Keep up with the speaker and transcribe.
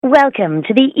Welcome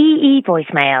to the EE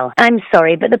voicemail. I'm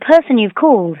sorry, but the person you've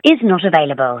called is not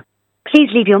available. Please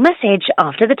leave your message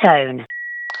after the tone.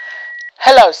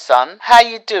 Hello, son. How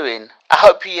you doing? I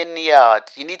hope you're in the yard.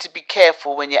 You need to be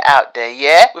careful when you're out there,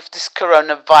 yeah? With this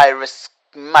coronavirus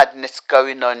madness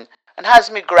going on. And how's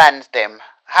me grands them?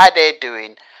 How they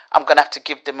doing? I'm gonna have to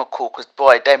give them a call, because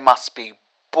boy, they must be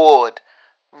bored.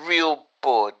 Real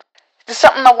bored. There's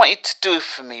something I want you to do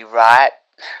for me, right?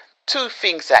 Two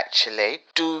things actually.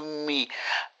 Do me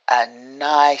a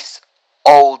nice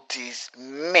oldies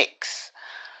mix.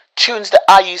 Tunes that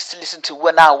I used to listen to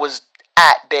when I was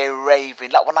out there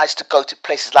raving. Like when I used to go to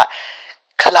places like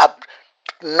Club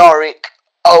Norwich,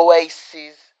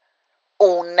 Oasis,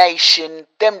 All Nation,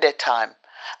 them their time.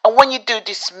 And when you do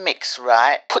this mix,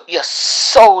 right, put your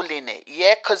soul in it,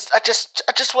 yeah? Because I just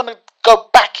want to go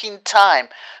back in time,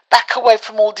 back away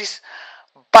from all this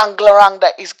banglarang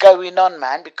that is going on,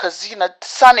 man, because, you know,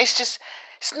 son, it's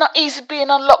not easy being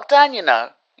on lockdown, you know.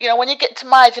 You know, when you get to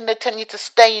my age and they tell you to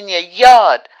stay in your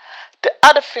yard. The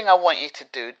other thing I want you to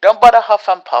do, don't bother huff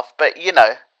and puff, but you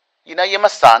know, you're my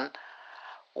son.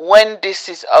 When this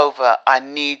is over, I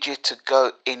need you to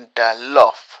go in the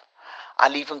loft.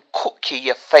 I'll even cook you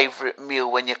your favourite meal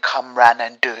when you come round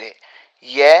and do it.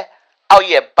 Yeah? Oh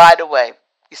yeah, by the way,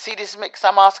 you see this mix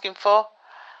I'm asking for?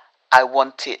 I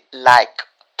want it like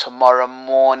tomorrow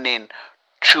morning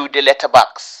through the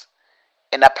letterbox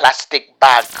in a plastic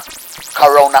bag,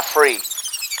 corona free.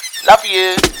 Love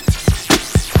you.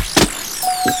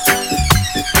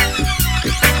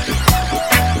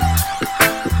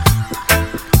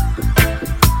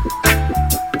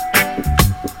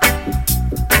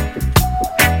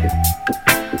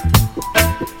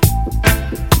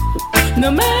 No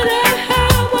matter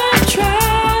how I try,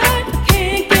 I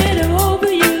can't get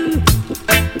over you.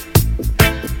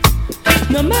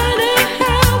 No matter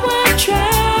how I try,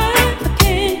 I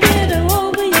can't get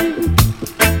over you.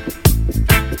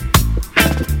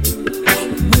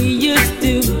 We used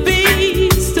to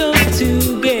be so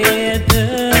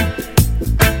together,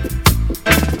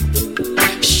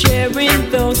 sharing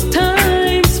those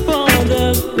times for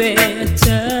the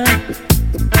better.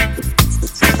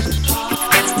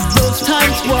 Those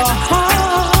times were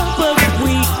hard, but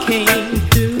we came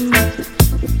through,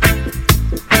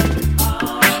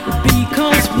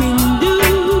 because we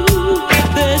knew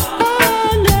that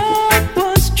our love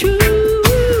was true.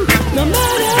 No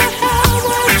matter how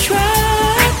I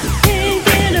try, can't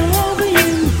get over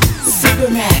you.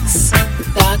 Supermax.com.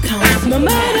 No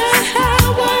matter how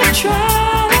I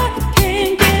try,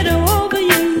 can't get over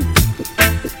you.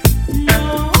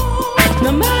 No,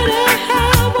 no matter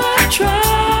how I try,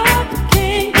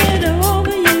 can't get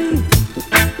over you.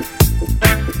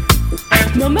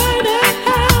 No matter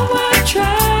how I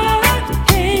try,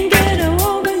 can't get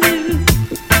over you.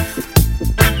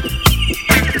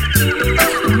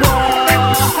 Why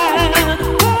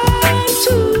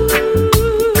to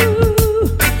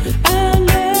our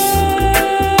love?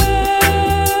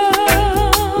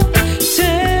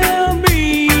 Tell me,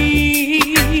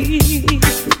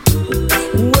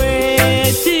 where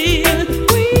did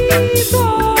we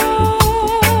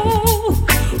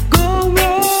go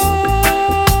wrong?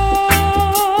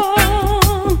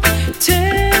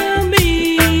 Tell me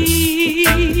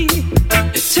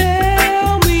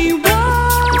why.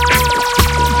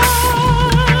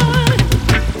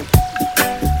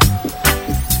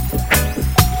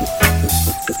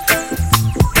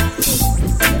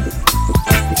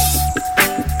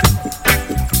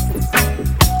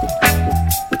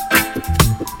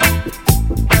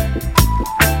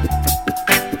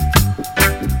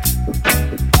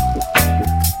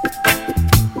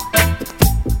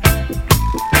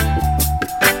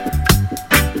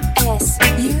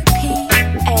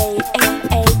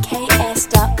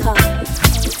 SUPAMAKS.com.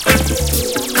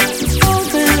 All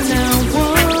that I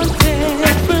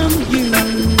wanted from you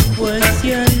was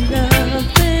your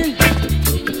loving.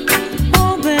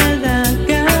 All that I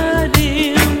got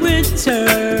in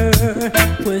return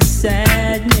was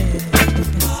sadness.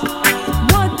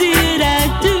 What did I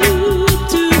do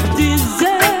to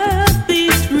deserve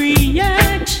this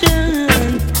reaction?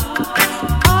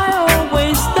 I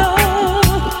always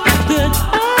thought that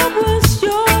I was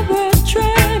your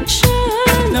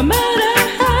attraction. No matter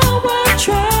how I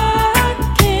try,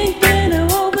 can't get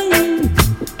over you.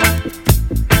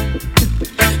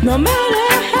 No matter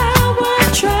how I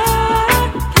try,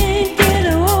 can't get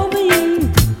over you.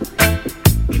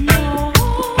 No,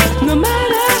 no matter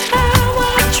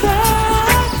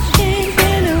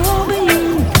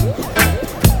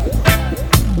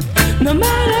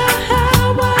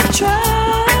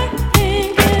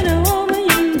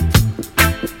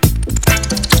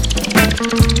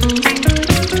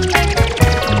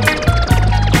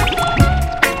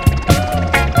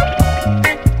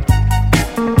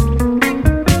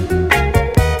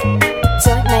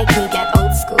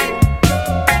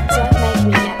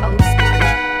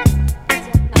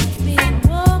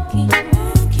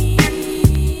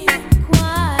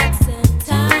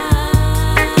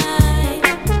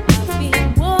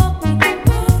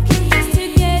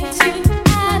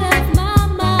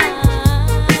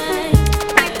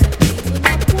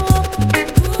Walk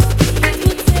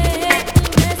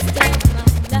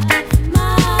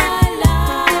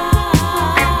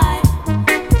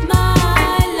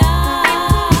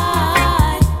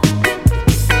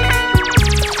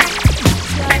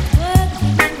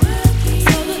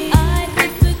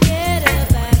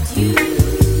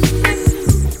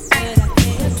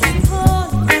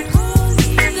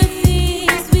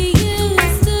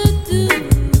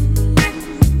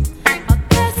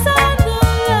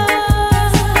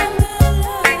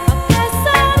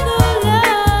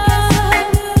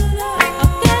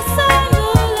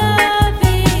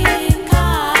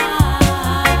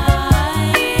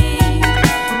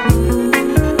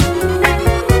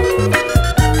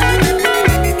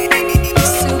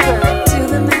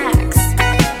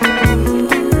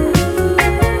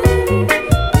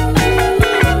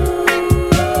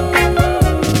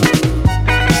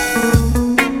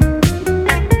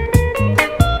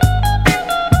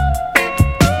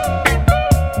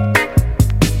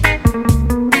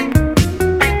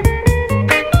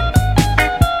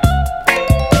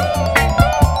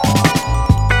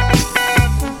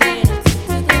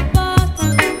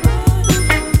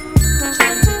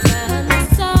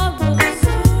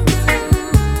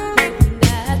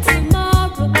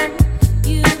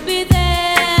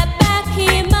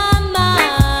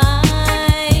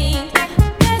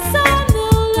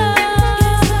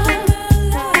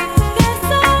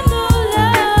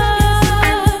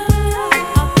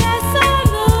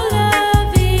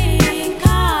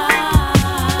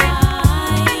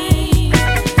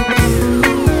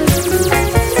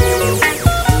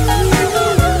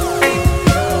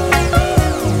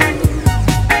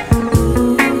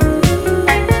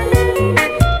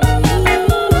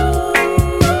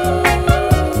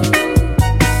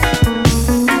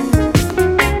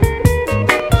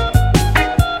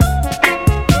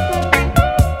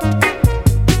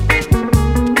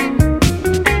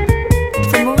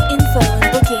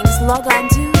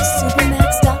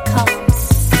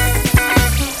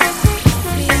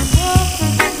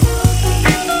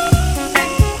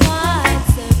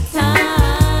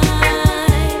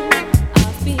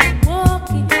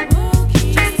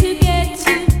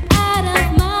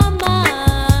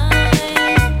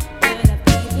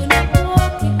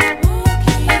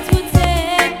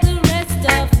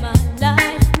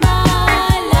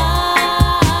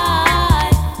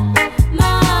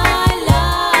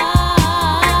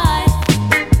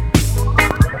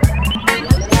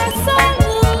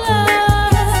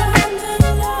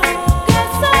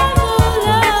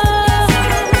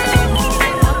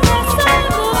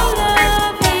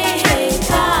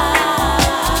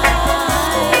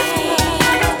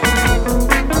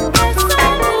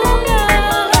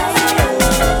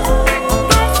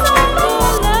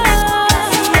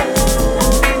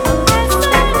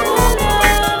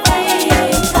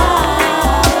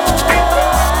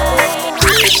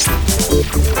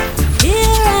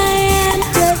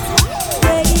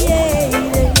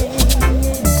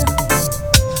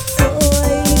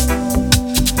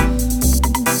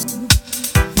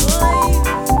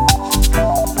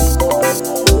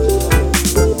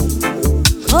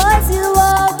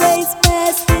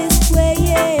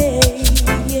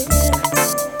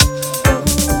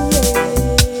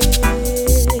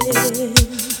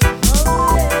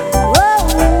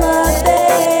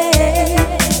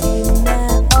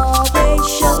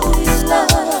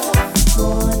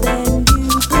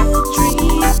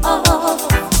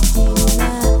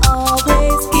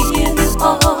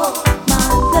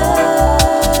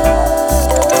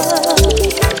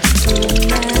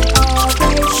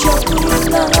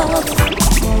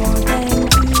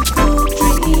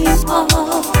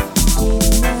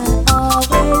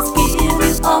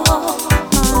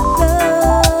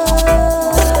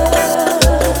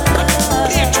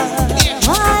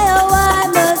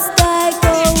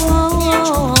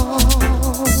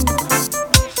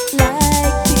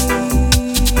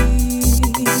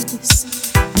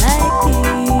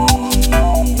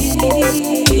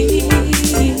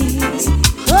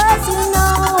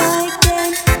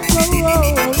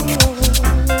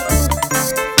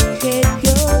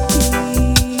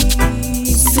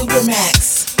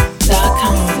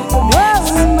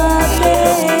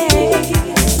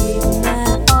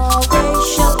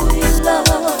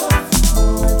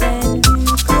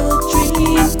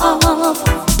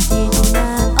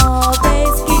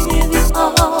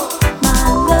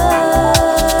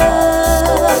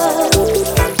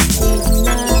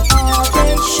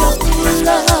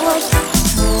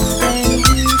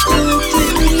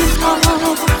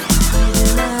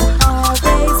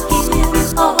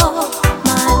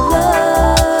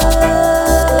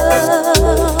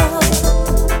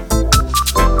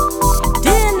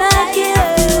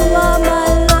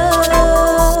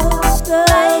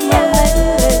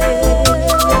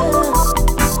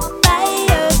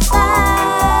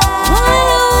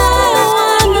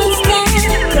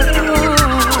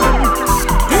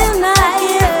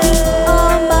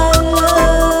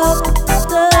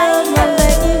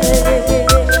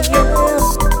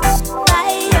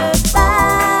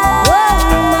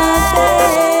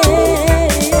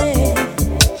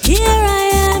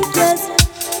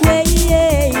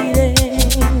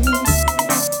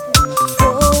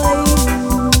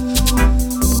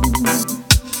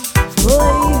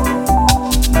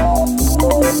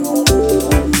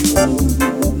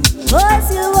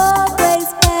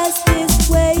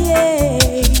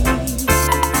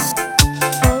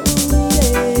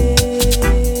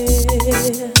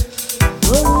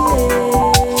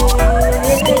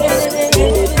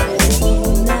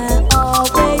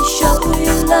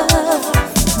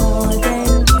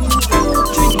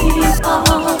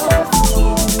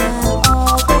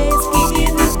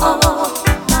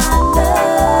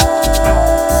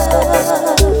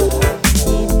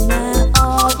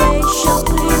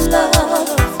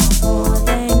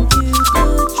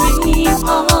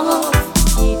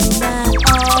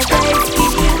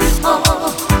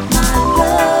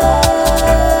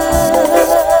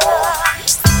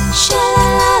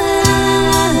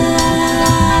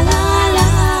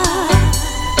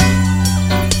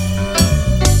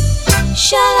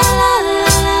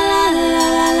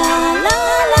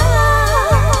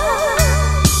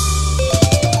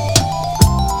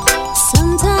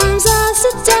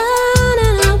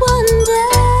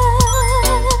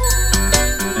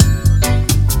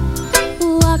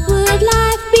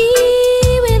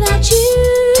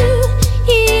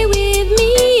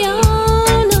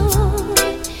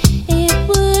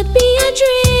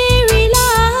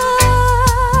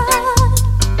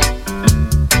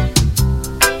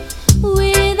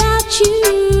Without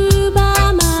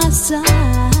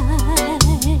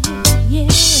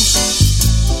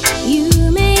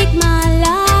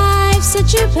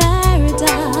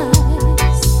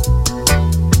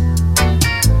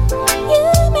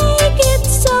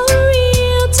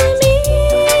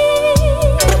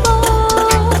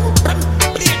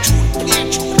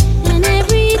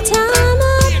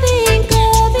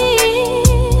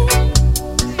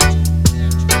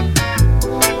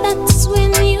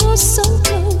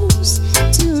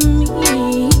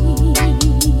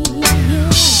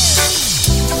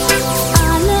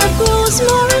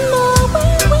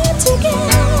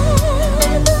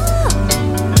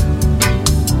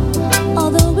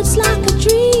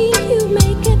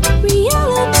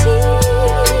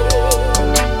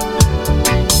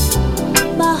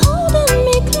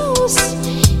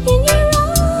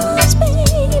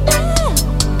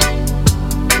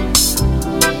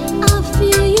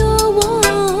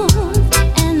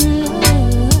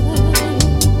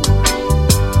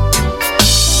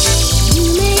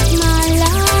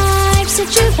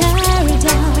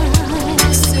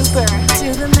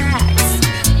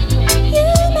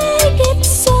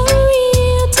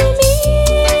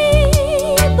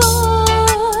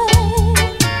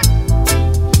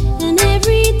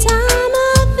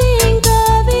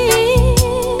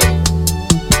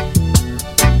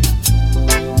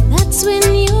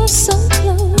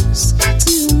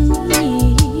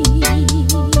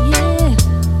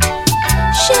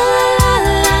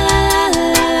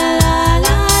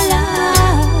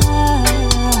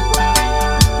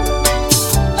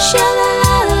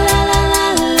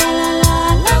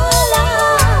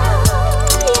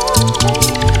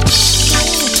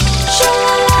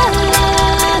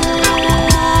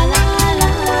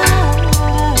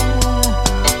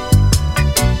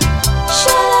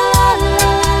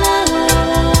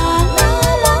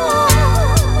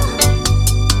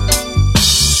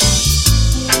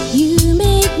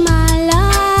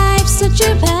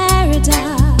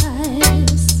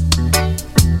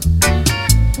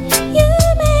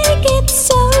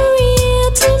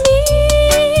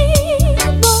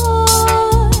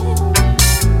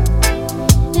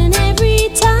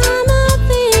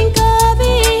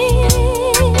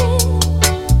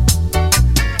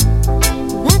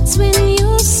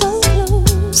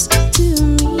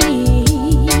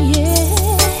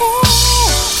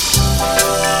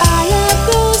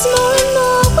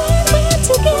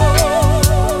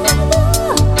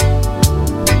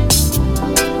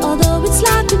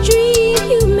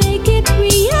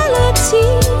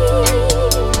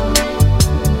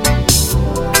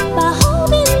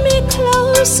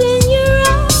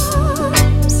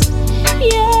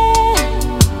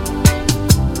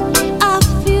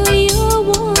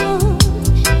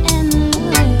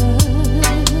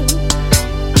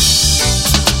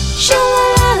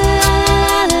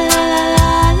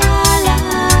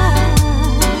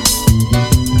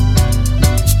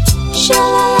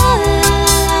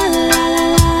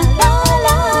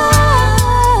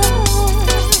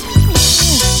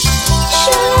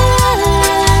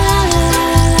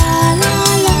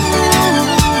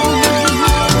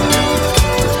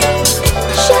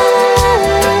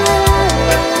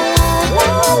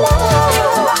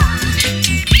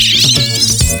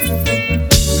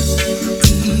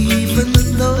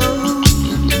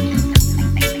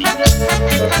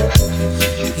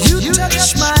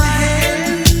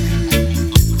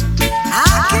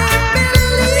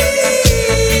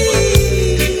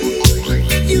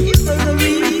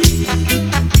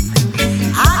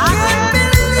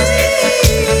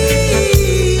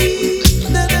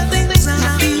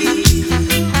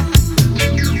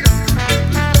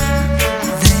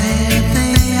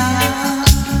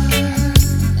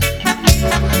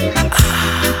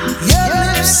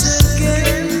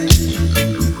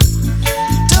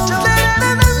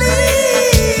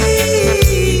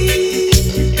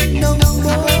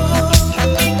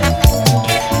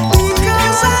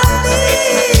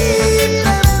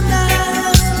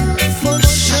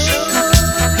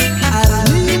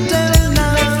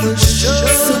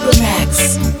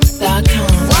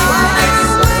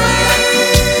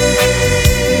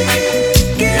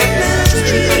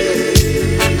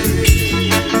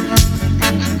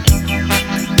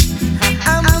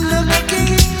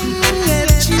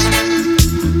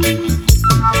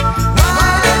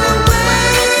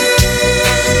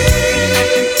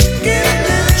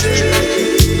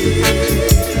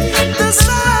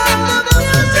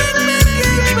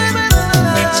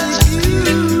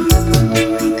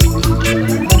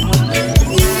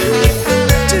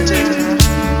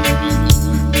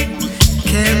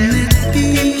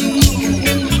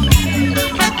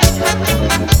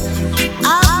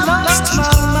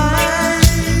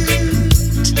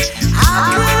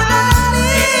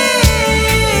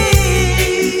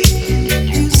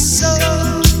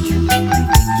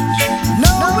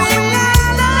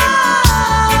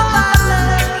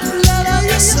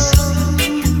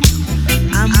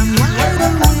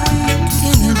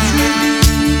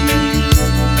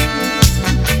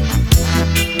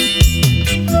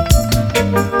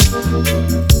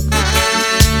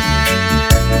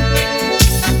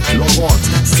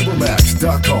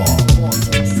SugarMax.com.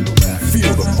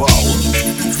 Feel the power.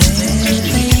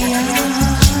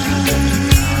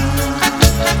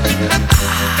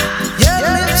 Your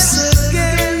lips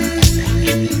again.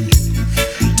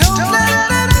 Don't let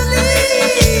them leave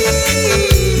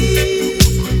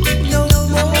no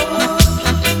more.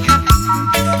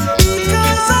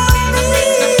 Because I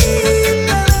need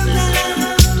them now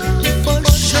for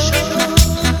sure.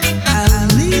 I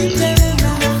need them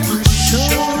now for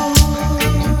sure.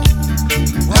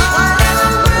 While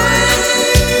I'm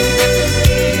waiting.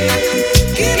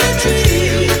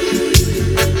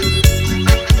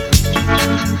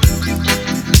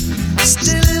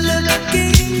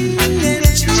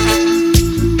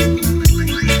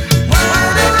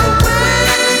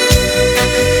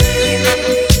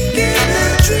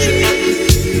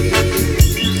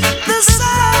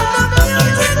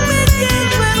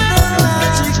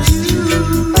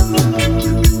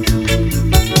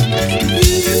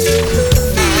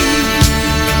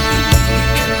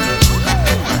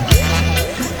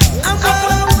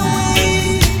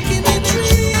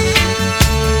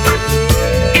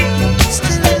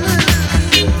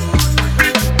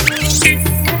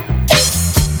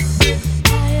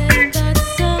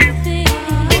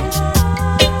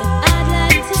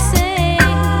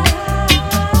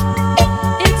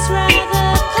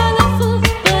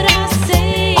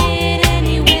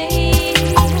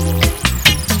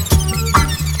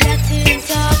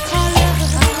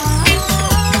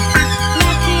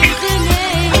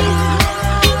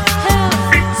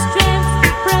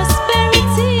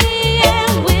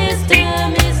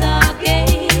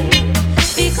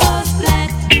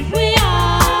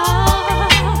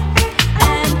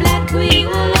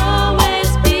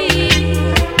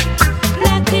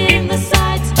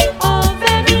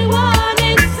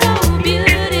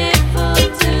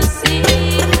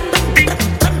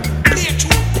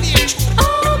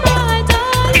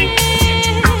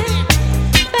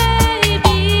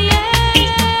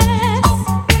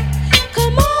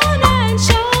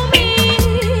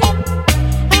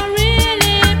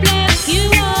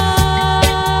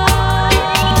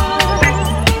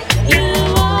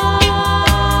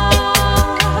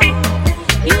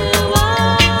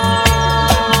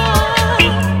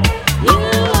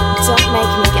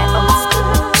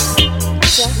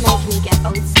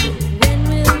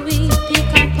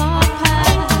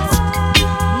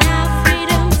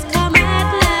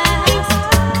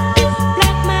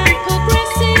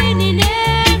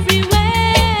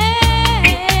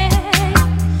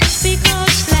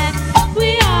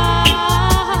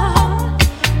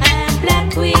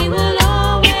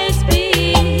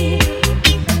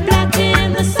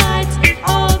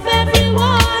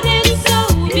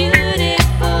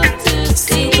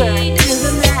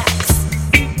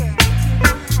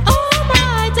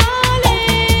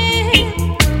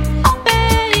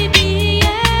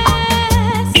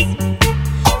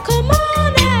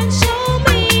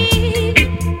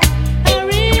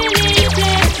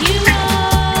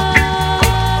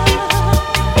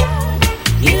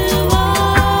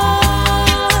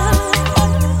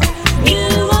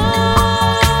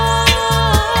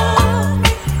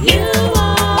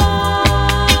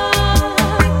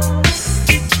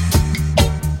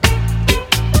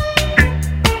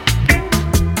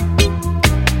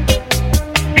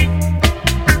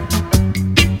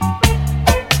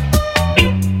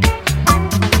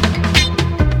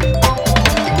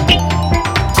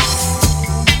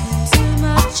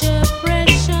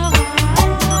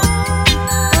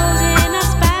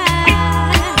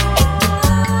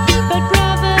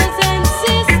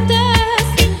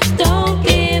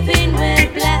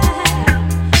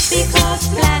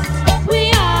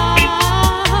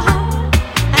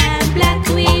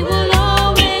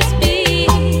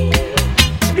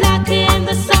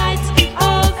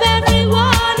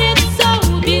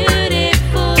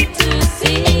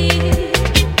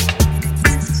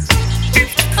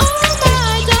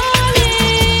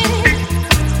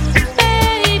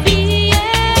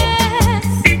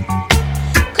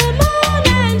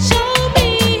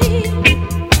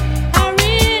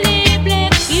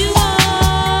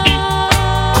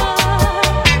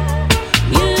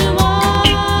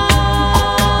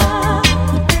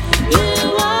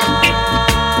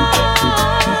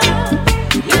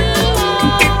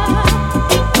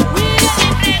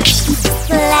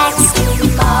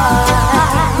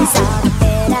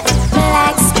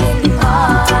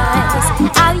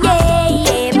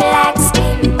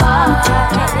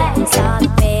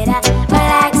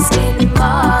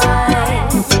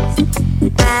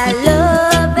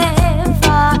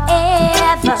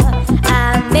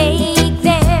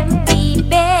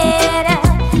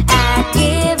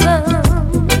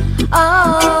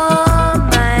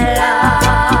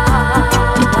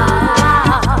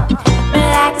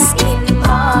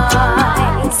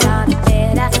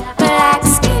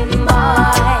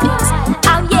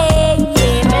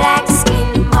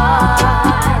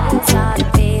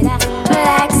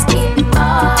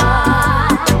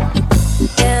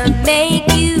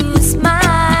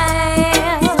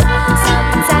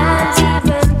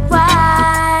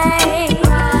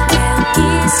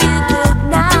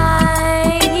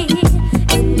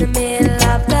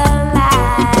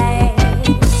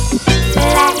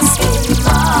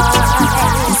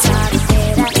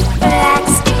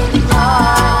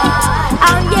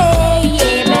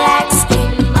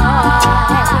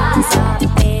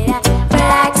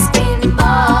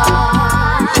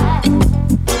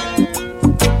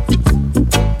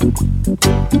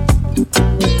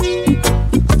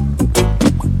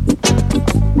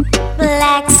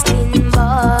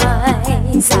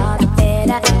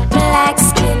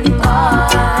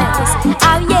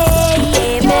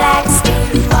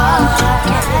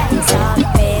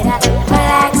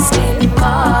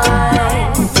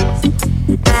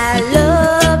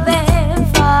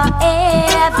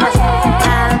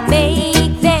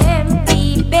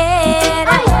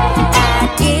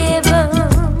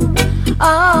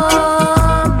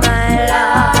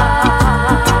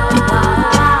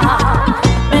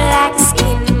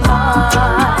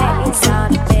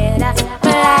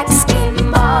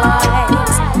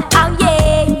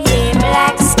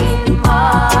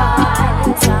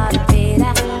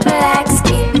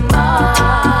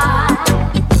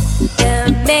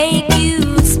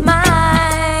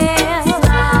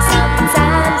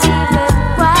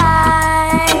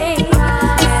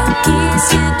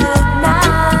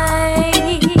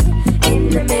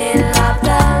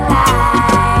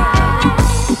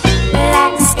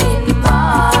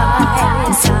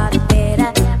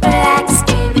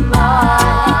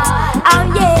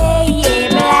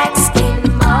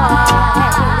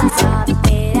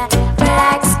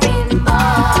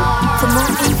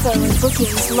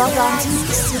 Log on to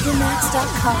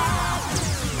supermax.com.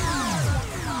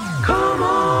 Come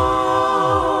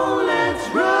on, let's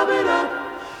rub it up.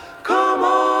 Come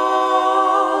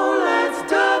on, let's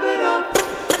dub it up.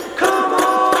 Come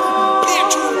on,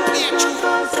 let's just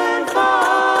fuss and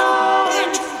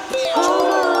fight.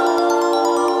 Hold on.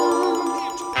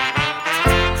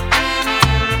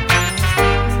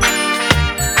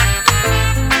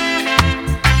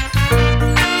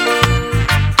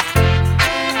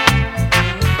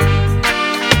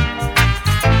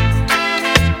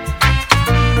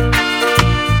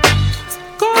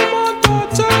 Come on,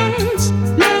 daughters,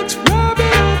 let's rub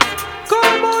it up.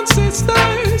 Come on,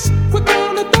 sisters, we're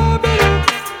gonna dub it up.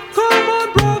 Come on,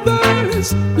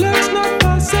 brothers, let's not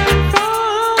fuss and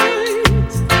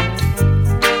fight.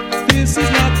 This is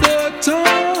not the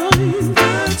time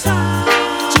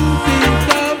to think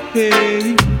of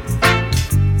pain.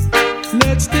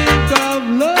 Let's think of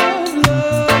love,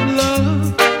 love, love.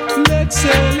 Let's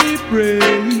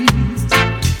celebrate.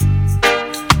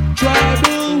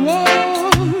 Tribal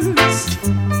wars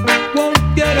won't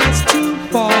get us too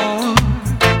far.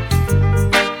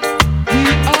 We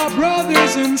are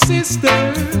brothers and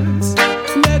sisters.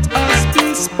 Let us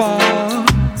be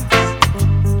sparks.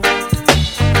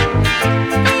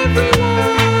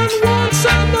 Everyone wants a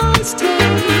nice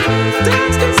time.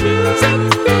 Dance this music,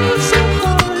 feels so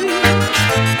high.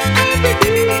 Every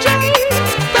DJ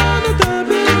gonna dub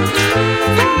it.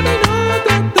 For they know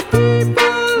that the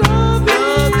people love it.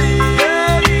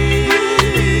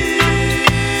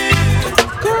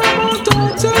 Come on,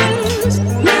 daughters,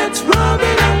 let's rub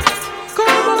it up.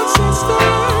 Come on,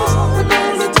 sisters, we're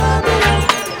gonna dub it up.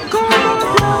 Come on,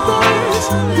 brothers,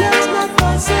 let's not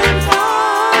fuss and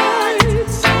fight.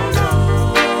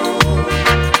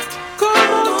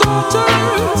 Come on,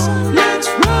 daughters, let's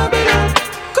rub it up.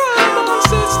 Come on,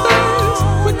 sisters,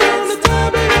 we're gonna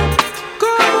dub it up.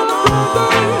 Come on,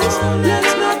 brothers,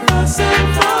 let's not fuss and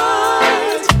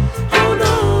fight. Oh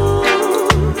no.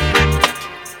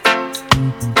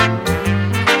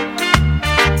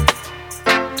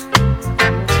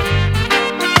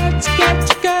 Let's get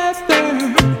together.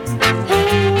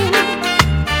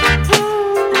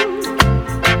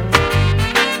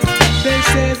 They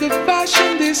say the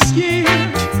fashion this year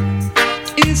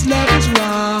is love is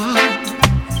wrong.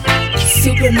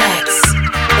 Supermax.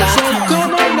 So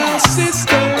come on now,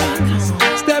 sisters,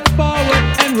 step forward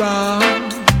and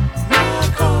rock.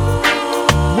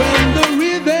 When the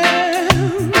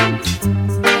rhythm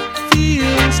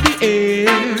fills the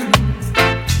air,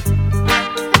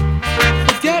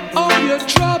 forget all your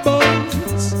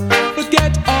troubles,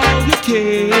 forget all your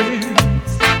cares.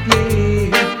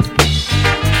 Yeah.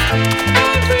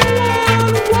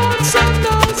 Everyone wants a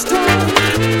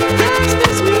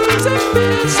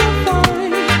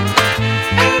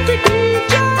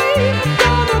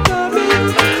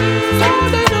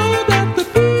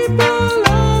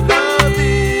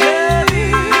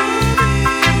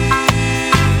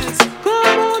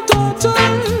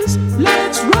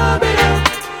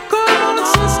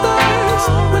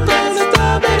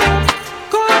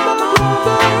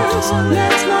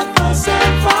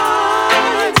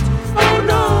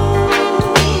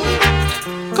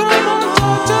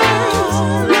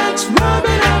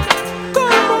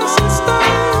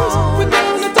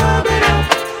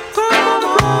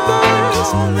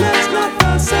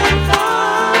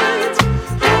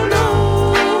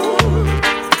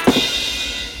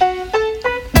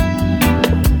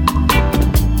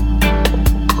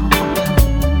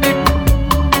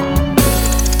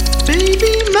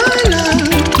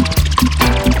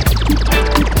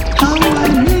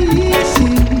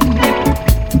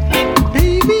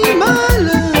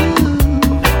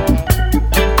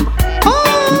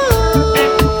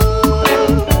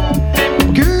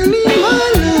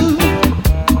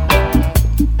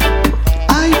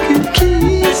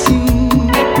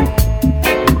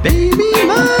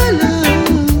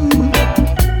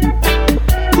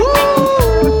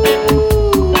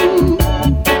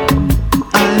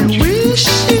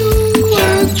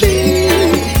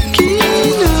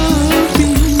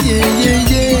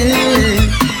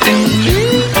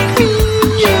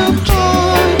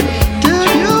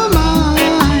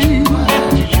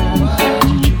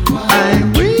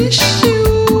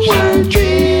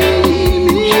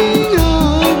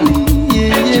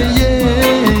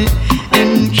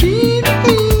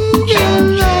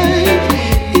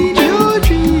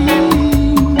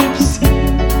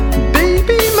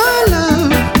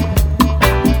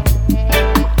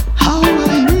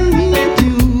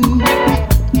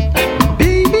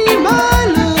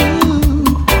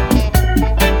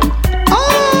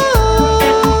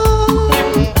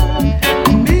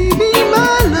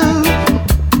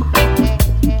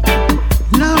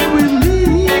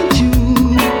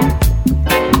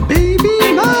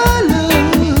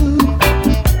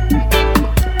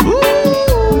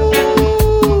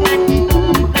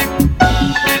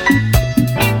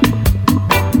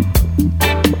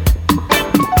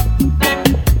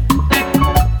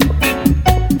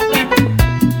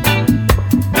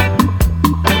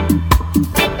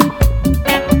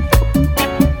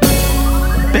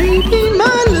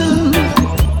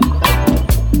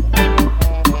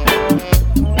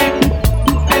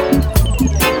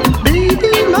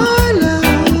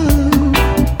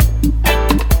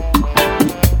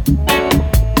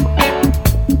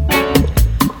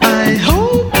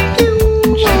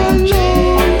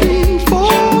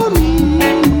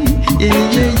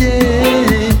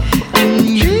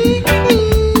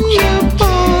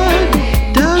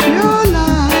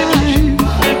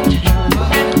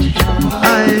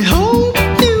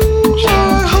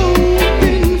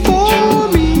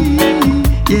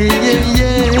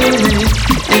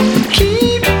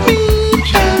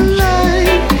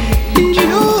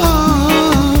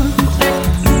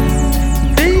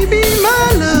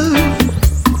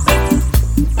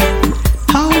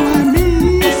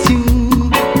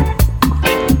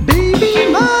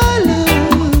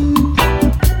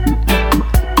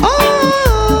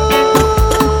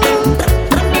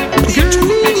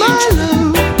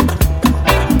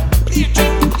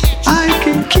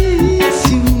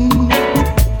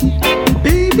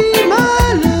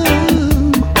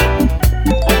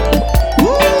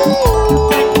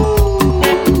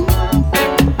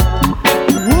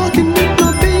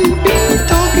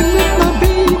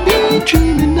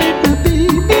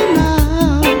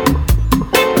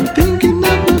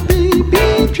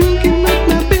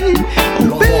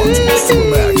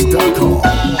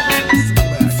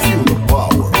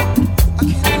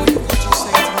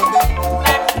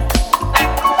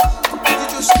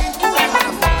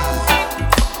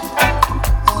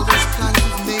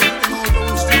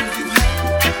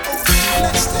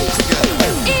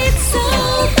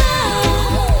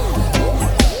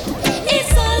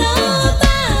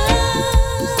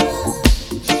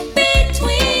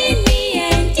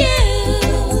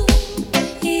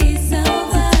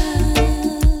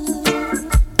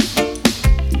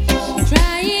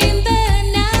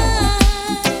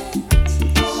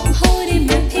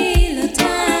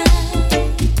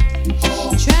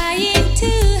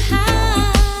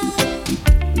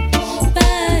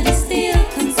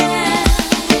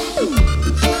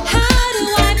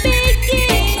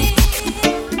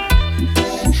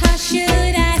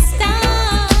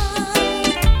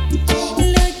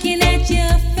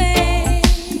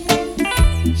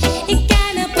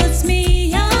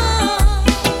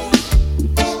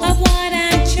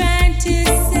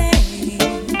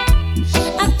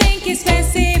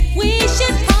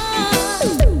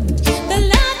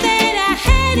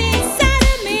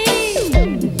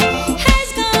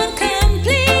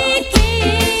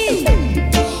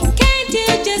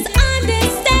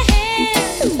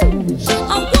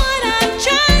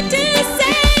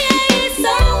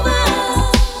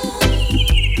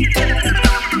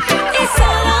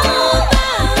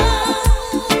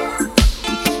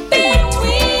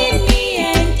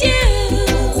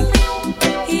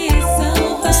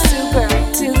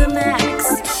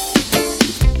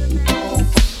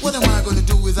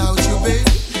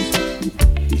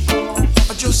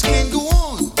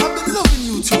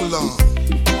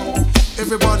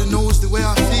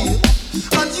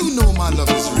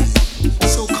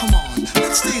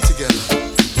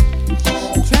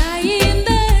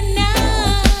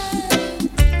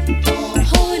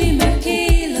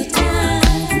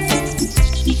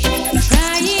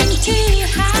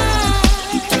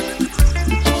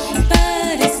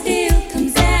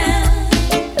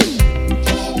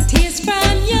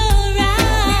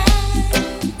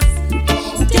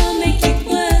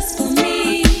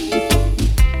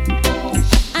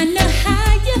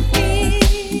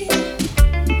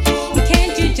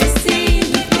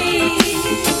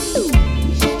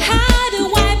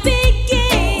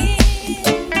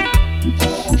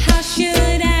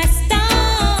should I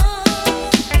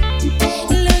start?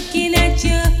 Looking at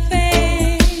your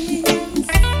face,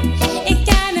 it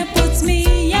kinda puts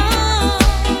me on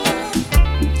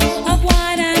of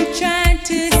what I'm trying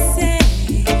to say.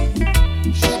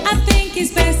 I think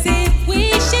it's best if we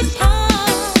should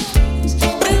part.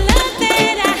 The love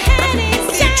that I had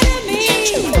inside of me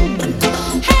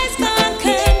has gone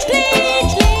completely.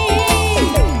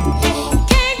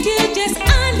 Can't you just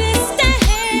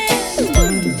understand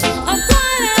of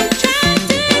what I'm trying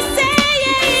to say?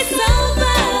 Yeah, it's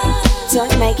over.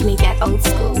 Don't make me get old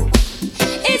school.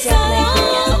 It's all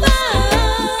over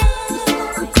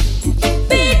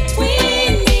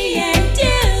between me and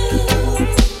you.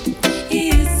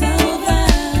 It's over.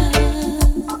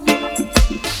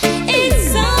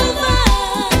 It's over.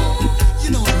 You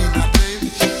know what I mean, now, baby.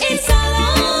 It's all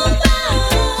over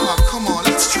Oh, come on,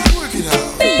 let's try to work it out.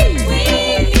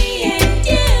 between me and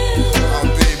you. Oh,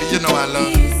 baby, you know I love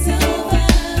you. It's over.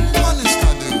 Honest,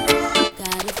 I do.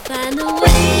 Gotta find a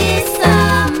way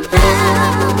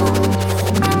somehow.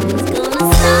 Nothing's gonna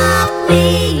stop me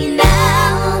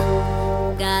now.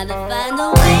 Gotta find a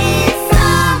way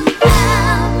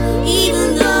somehow. Even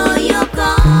though you're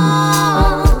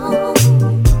gone.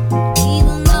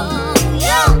 Even though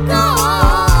you're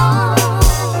gone.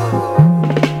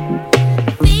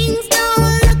 Things don't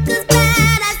look as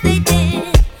bad as they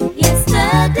did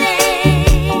yesterday.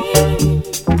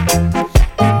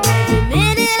 Every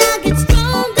minute I get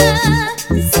stronger,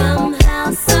 somehow,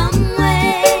 some way.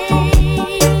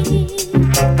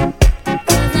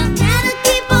 'Cause I've gotta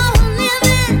keep on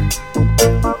living.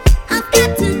 I've got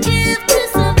to give to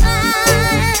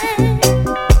survive.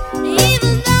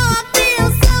 Even though I feel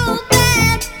so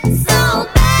bad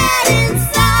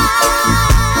inside.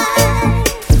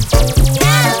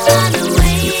 Gotta find a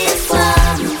way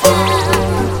somehow.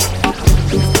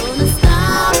 Nothing's gonna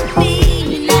stop me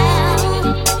now.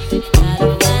 Gotta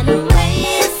find a way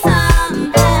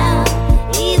somehow.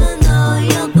 Even though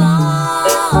you're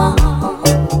gone.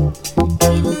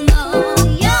 Even though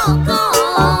you're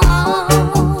gone.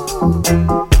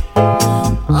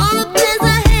 All the plans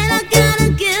I had, I gotta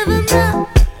give 'em up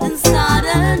and start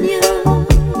anew.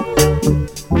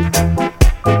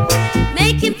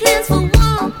 Making plans for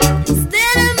one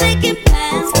instead of making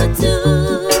plans for two.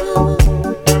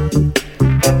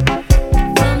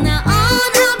 From now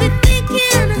on, I'll be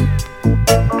thinking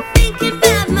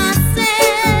about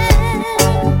myself.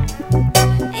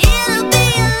 It'll be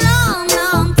a long,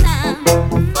 long time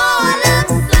before I love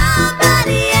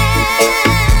somebody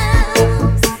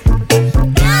else.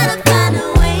 Gotta find a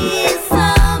way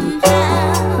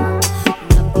somehow.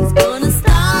 Nothing's gonna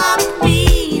stop me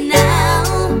now.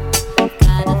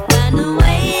 Gotta find a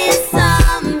way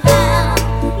somehow.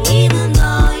 Even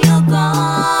though you're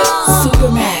gone.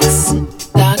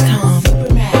 Supermax.com.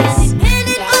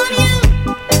 Depending on you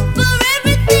for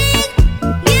everything.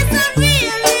 Yes, I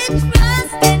really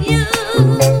trusted you.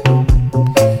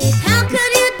 How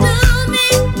could you do me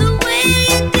the way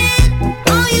you did?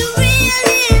 Oh, you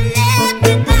really let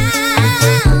me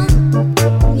down.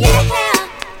 Yeah,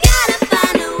 gotta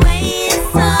find a way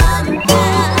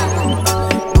somehow.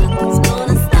 Nothing's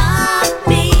gonna stop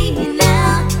me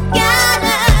now.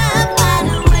 Gotta find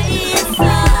a way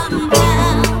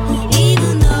somehow.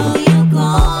 Even though you're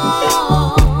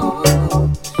gone.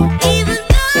 Even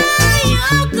though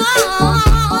you're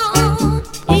gone.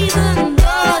 Even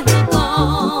though you're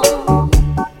gone.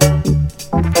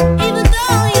 Even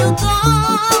though you're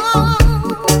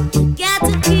gone. Got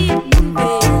to keep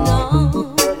moving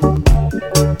on.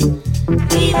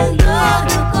 Even though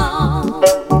you're gone.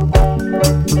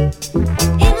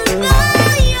 Even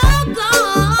though you're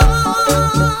gone.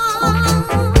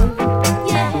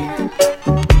 Yeah.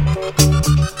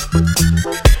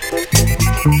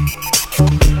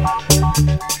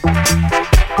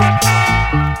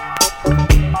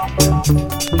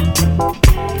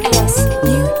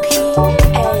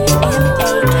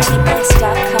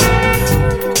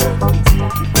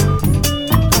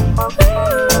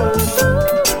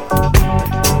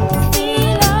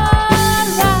 Feel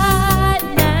alright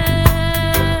now.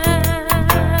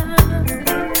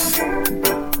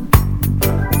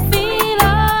 Feel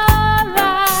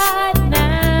alright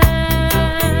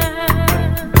now.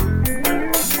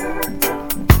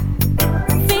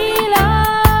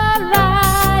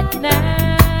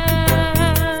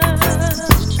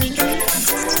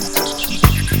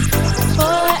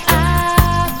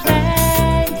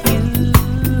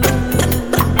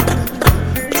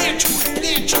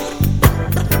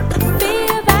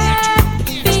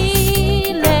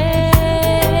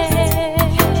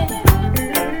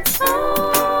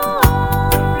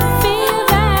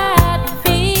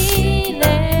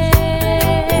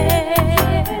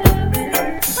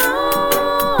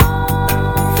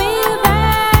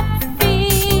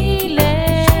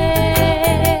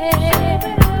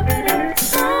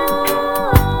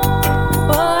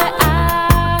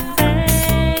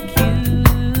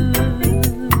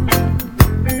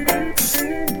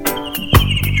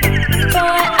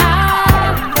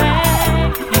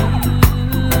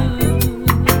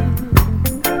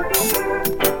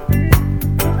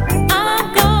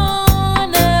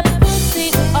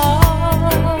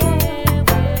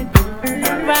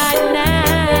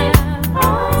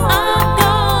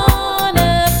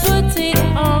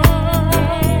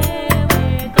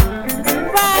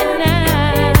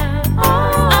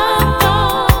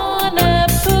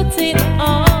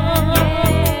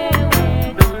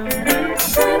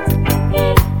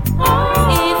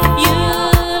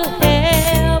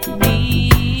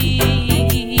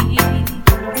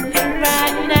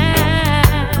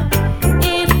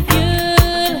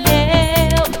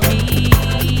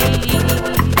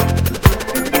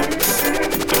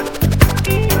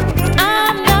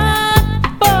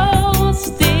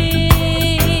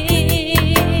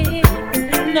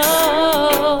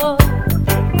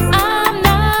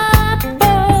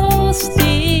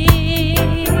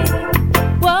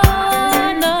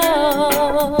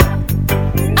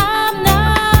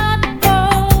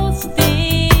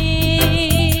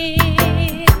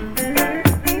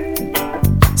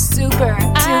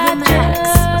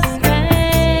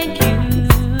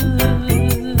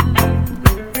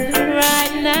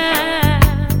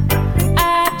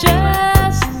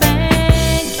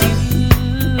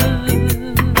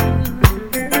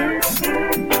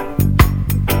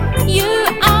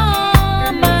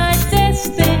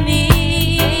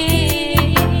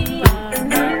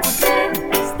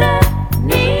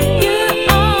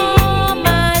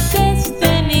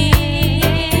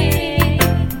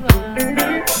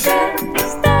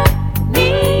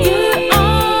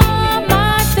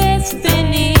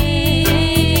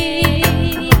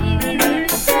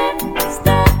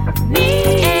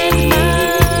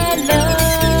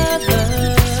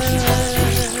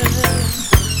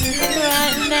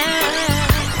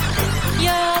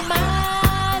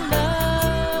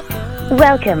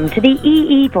 Welcome to the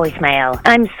EE voicemail.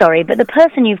 I'm sorry, but the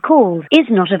person you've called is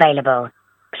not available.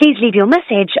 Please leave your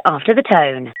message after the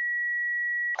tone.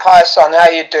 Hi son, how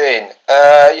you doing?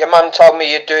 Your mum told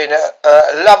me you're doing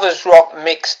a Lovers Rock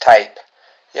mixtape.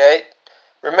 Yeah?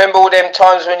 Remember all them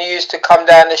times when you used to come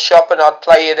down the shop and I'd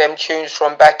play you them tunes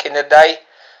from back in the day?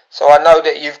 So I know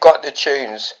that you've got the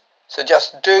tunes. So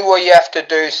just do what you have to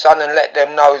do, son, and let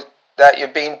them know that you're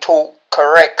being taught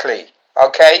correctly.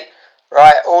 Okay?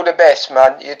 Right, all the best,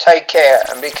 man. You take care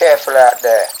and be careful out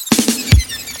there.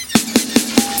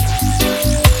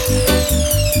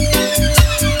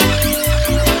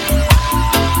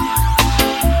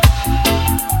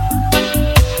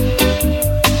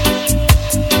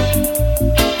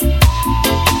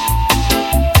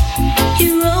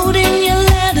 You wrote in your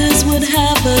letters would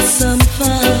have us some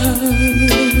fun.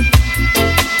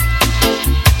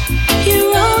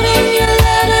 You wrote in your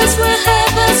letters would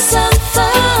have us some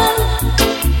fun.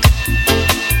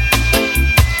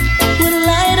 We'll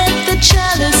light up the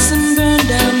chalice and burn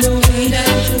down the weed.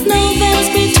 No vows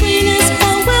between us,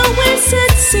 how will we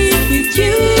succeed with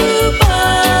you, boy?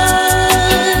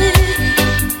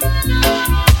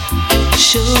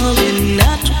 Surely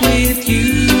not with you,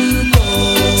 boy.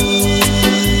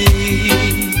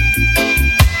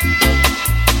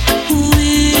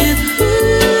 With who,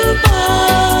 boy?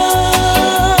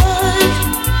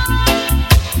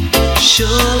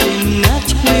 Surely not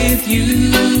with you,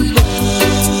 boy.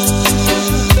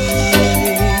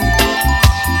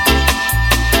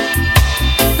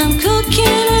 I'm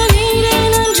cooking and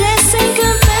eating, I'm dressing,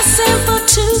 confessing for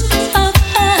two of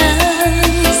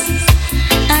us.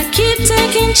 I keep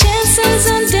taking chances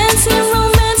and dancing,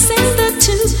 romancing the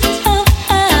two of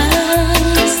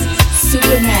us.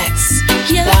 Supermax.com.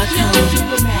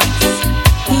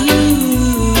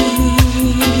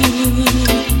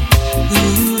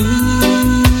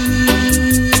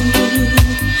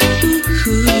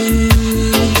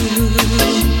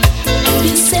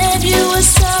 You said you were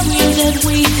sorry that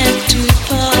we had to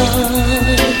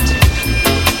part.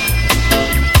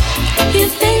 You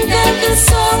think that the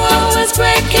sorrow was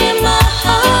breaking my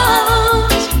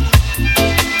heart.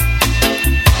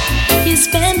 You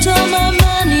spent all my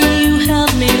money, you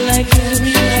held me like a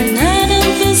and I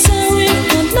don't feel sorry,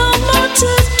 but no more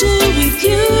to do with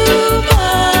you, boy.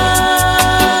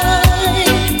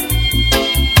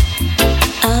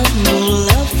 I've no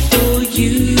love for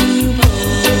you, boy.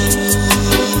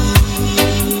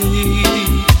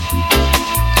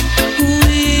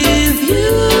 With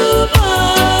you, boy.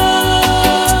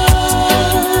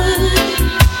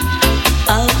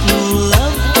 I've no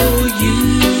love for you,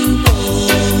 boy.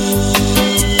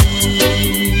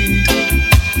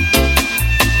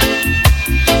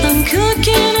 I'm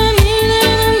cooking and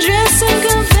eating and dressing,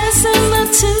 confessing the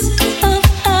two of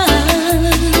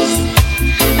us.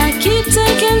 I keep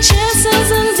taking chances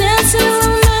and dancing,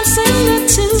 romancing the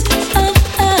two of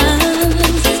us.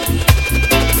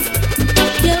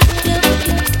 Yep, yep,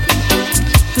 yep.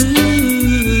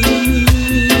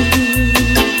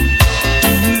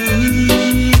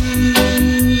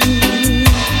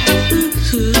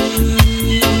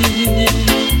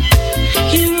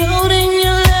 You wrote in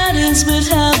your letters would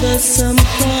have us some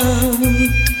fun.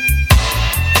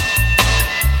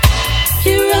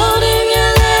 You wrote in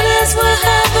your letters would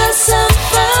have us some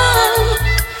fun.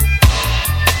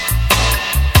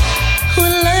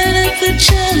 We'll light up the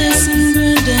chalice and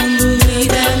burn down the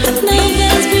weed. No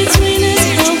vows between us,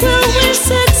 how will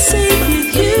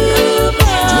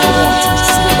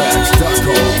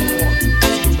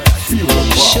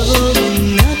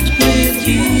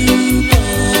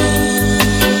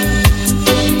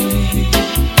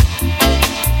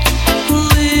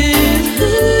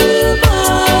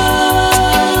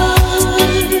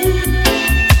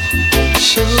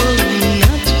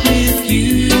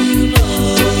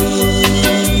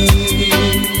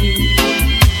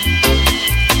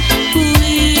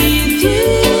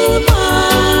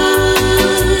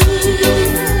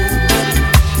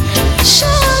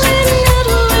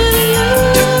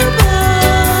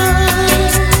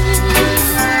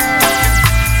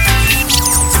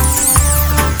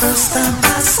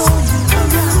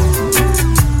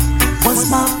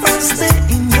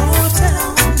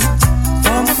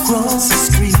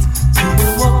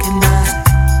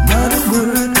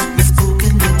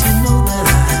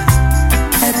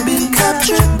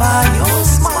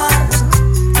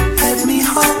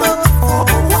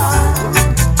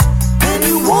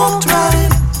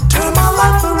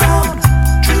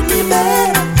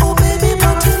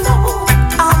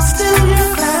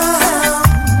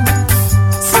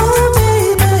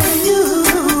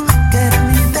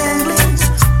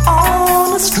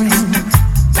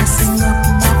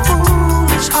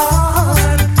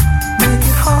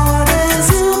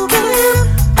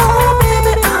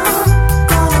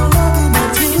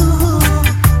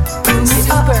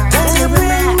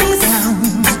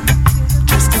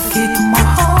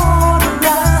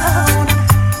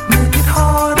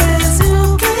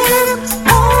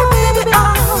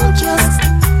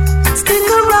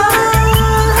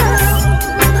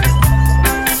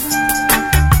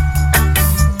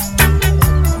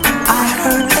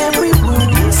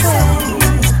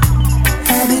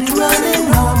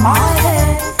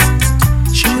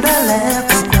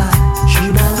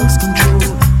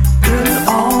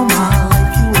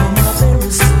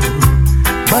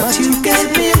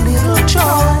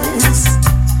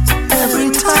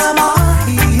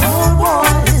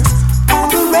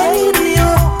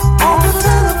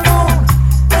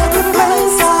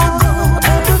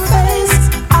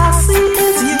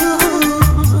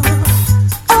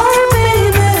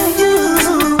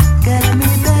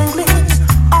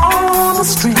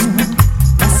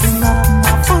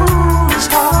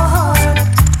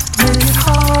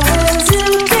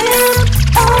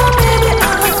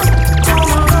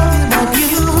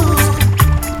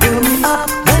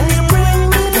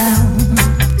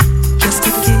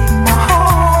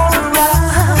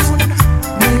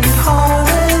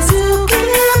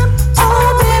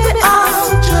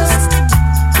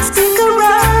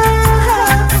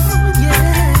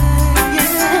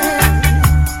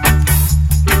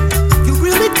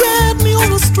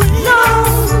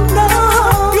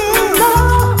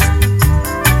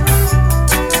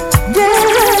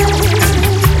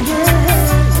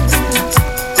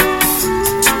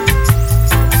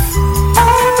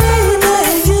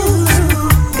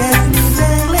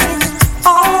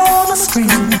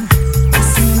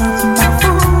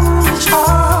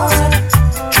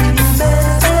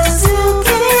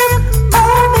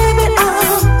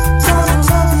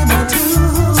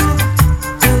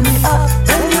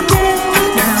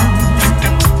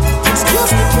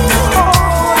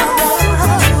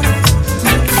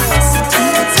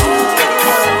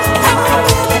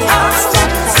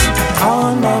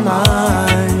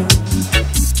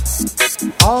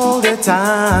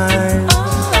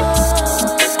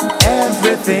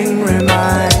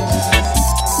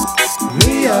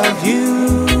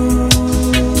you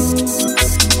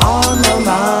on my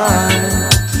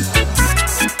mind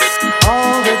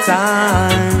all the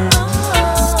time.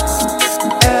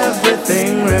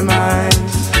 Everything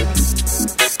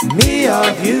reminds me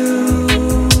of you.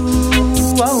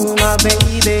 Oh, my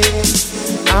baby,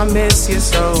 I miss you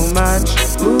so much.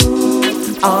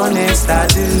 Ooh, honest I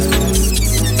do.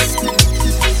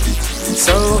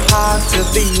 So hard to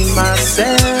be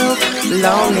myself,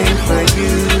 longing for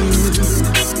you.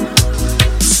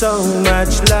 So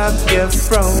much love you've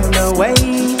thrown away.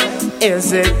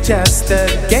 Is it just a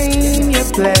game you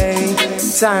play?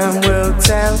 Time will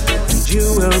tell, and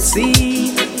you will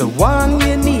see. The one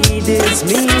you need is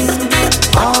me.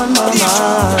 On my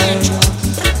mind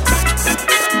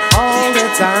all the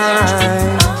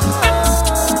time.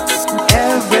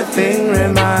 Everything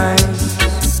reminds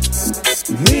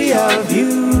me of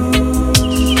you.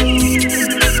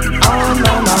 On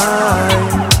my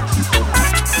mind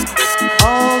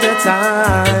all the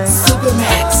time.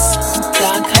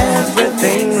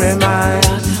 Everything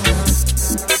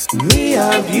reminds me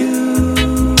of you.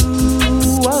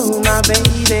 Oh, my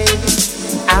baby,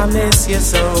 I miss you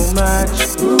so much.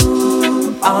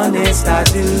 Ooh, honest I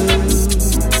do.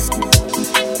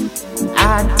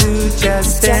 I do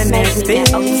just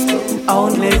anything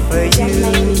only for you.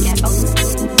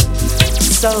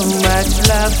 So much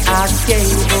love I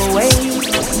gave away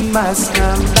must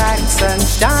come back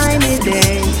sunshiny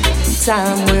day.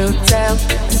 Time will tell,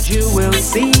 and you will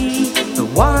see. The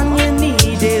one you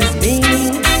need is me.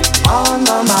 On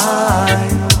my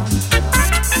mind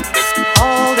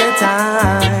all the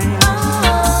time.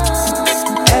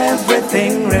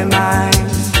 Everything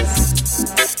reminds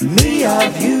me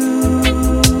of you.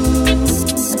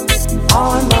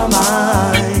 On my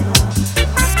mind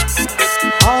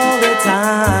all the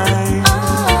time.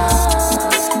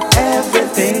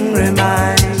 Everything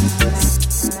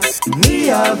reminds me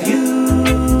of you.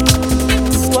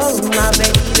 Oh, my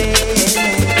baby,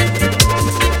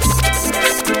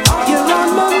 you're on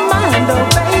my mind, oh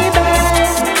baby.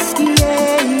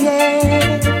 Yeah,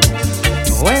 yeah.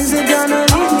 When's it gonna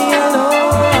leave me alone?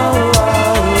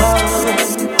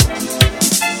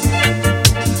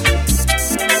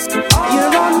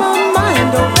 You're on my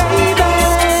mind, oh baby.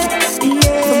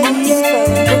 Yeah,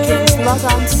 yeah. Log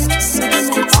on to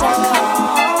supermax.com.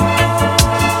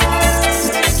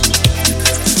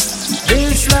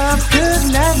 This love could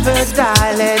never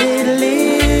die, let it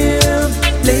live,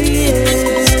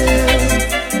 live.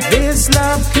 This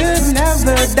love could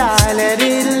never die, let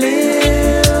it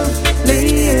live,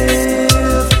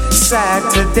 live. Sad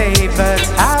today, but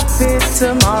happy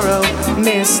tomorrow.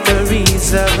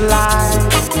 Mysteries of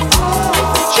life. The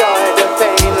joy, the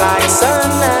pain, like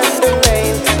sun and the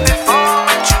rain. Before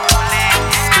it truly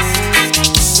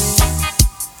ends.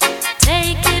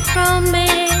 Take it from me,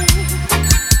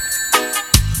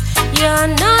 you're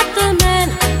not the man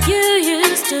you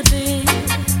used to be.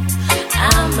 I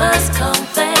must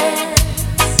confess,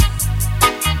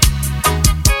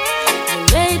 you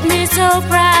made me so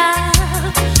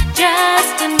proud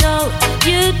just to know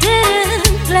you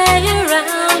didn't play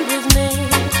around with me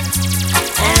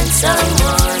and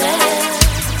someone else.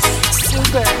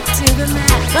 Super to the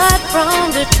max. But from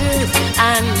the truth, I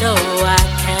know I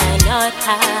cannot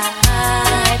hide. I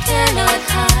cannot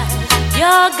hide.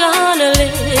 You're gonna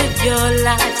live your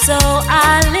life, so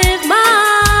I live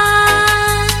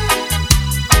mine.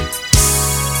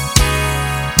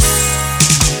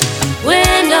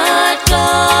 We're not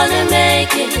gonna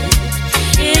make it.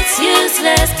 It's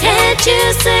useless, can't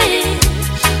you see?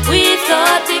 We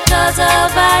thought because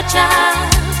of our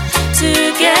child,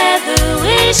 together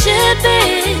we should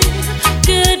be.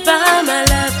 Goodbye, my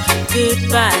love.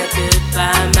 Goodbye,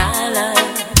 goodbye, my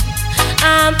love.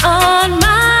 I'm on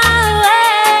my way.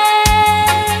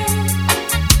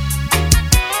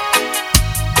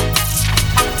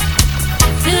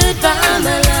 Goodbye,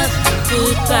 my love.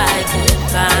 Goodbye,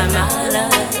 goodbye, my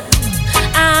love.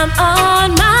 I'm on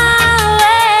my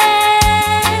way.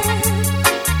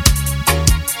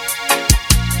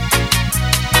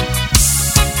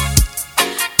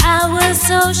 I was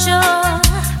so sure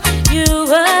you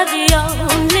were the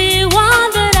only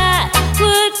one that I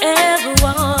would ever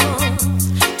want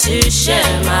to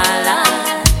share my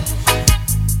life.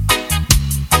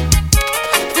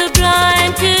 The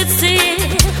blind could see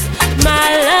my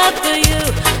love for you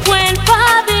went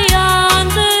far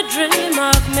beyond the dream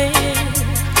of me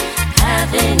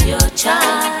having your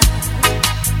child.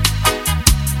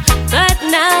 But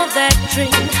now that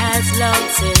dream has long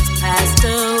since passed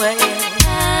away,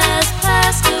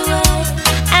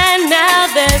 and now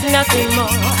there's nothing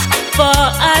more for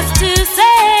us to say.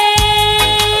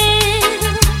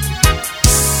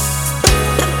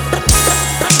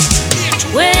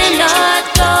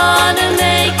 gonna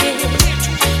make it.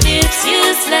 It's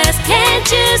useless, can't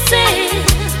you see?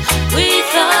 We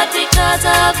thought because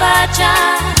of our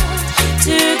child,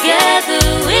 together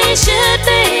we should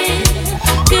be.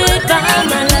 Goodbye,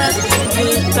 my love.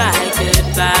 Goodbye,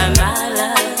 goodbye, my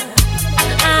love.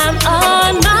 I'm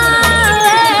on my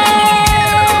way.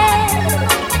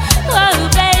 Oh,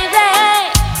 baby.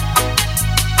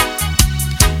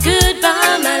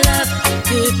 Goodbye, my love.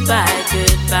 Goodbye,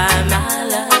 goodbye, my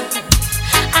love.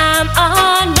 I'm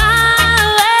on my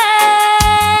way.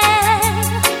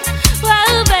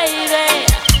 Oh, baby.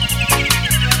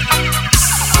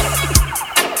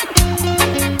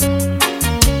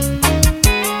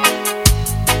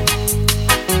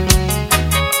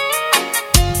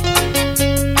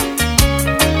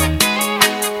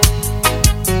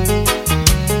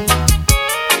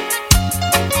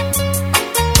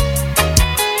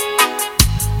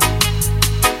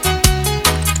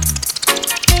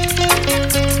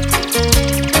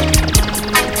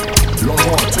 Log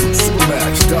on to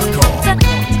Supermax.com.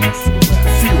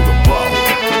 Feel the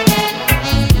power.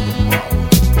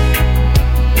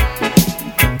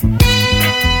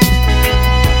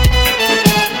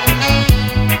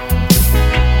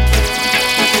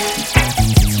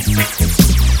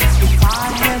 If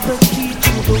I had the key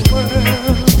to the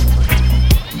world,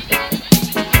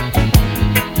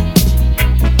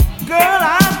 girl,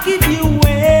 I'd give you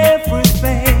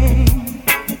everything.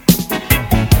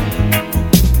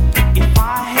 If I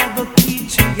had the key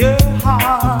to your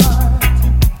heart,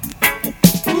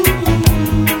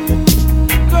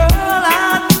 girl,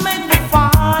 I'd make the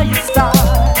fire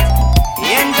start,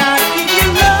 and I'd give you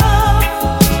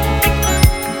love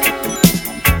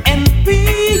and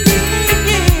peace,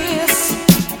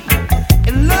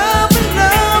 and love and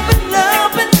love and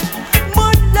love and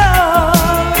more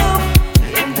love,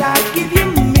 and I'd give you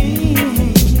me.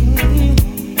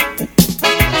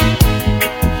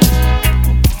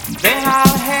 Then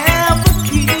I'll have the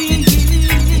key.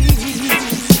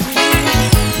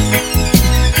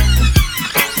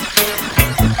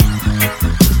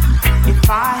 If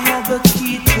I had the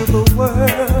key to the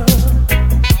world,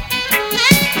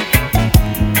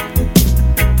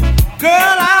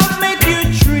 girl, I'll make your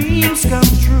dreams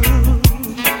come true.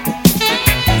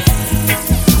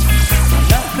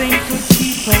 Nothing could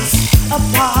keep us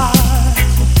apart,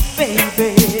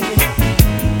 baby.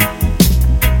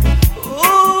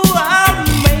 Oh, I'll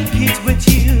make it with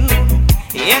you,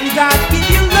 and I'll give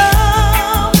you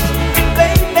love,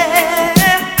 baby,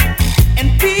 and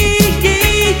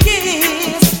peace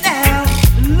now.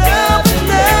 Love and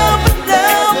love and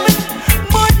love and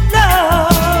more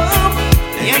love,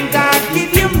 and I'll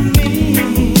give you me.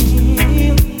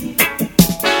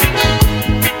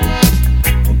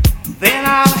 Then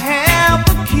I'll have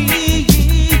the key,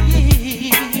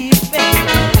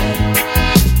 baby.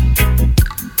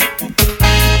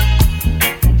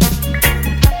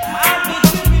 I'll be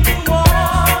giving you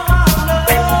all my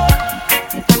love.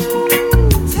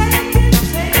 Take it,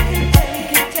 take it,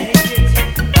 take it, take it.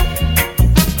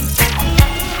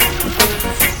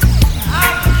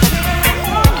 I'll be giving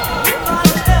you all my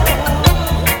love,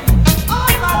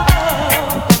 all my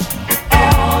love,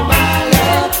 all my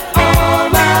love, all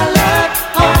my love,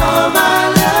 all my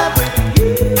love with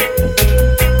you.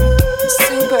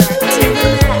 Super to the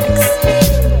max.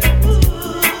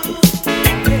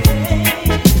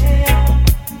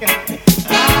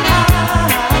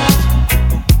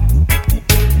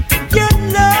 Your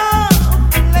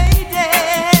love, lady,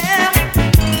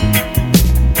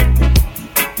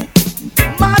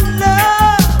 my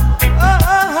love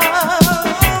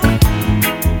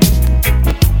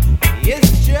is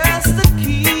just the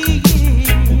key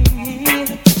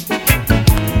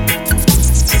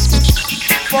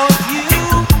for you,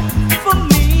 for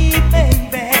me,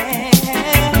 baby.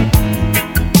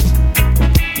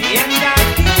 And I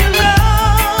give you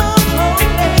love, oh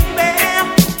baby,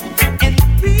 and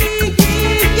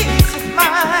peace of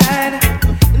mind.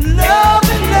 Love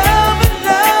and love and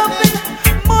love and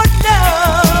more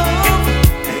love,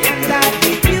 and I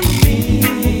give you me.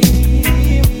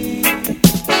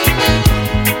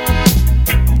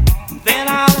 Then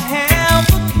I'll have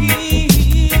the key.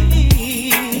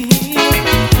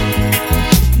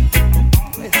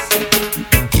 Listen.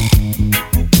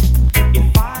 If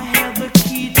I had the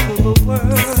key to the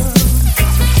world,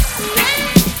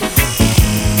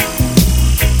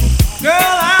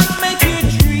 girl, I'd make your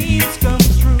dreams come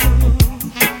true.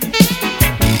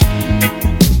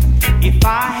 If I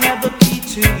had the key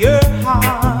to your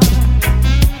heart,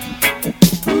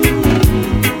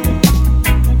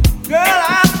 girl,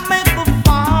 I'd make the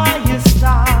fire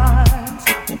start.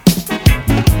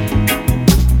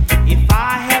 If I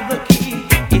had the key,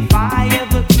 if I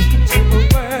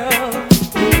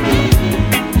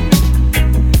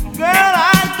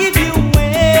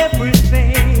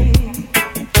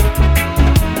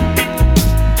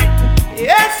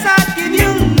Yes, I give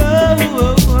you love.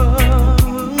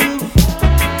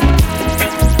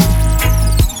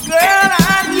 Girl,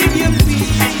 I give you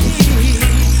peace.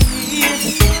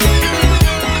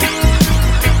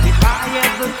 If I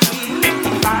ever keep,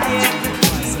 if I ever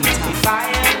keep, if I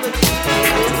ever keep.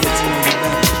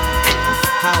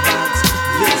 How about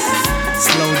this?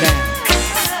 Slow down.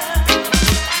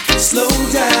 Slow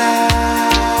down.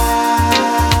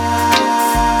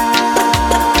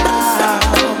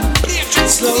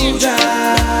 Slow down.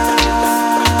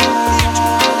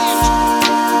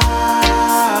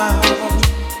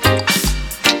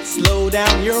 Slow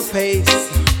down your pace.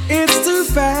 It's too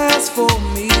fast for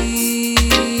me.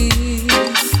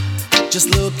 Just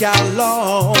look how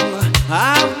long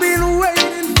I've been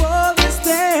waiting for this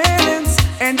dance,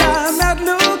 and I'm not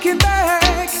looking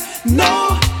back.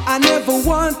 No, I never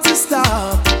want to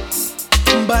stop,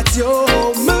 but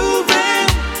you're moving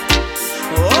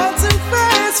all too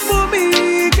fast for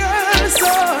me, girl. So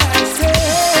I say,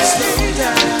 slow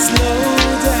down, slow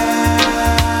down,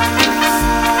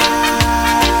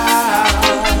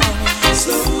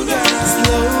 slow down,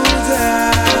 slow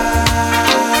down.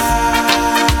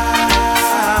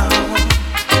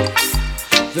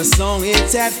 The song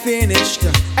it had finished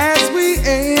as we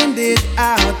ended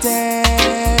our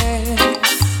dance,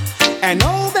 and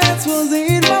all that was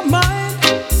in my mind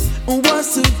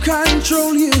was to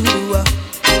control you.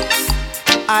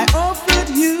 I offered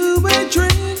you a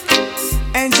drink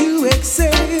and you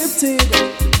accepted,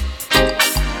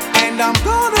 and I'm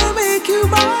gonna make you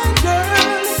mine,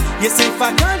 girl. Yes, if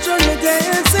I control your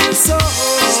dancing soul.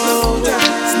 Slow down,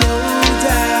 slow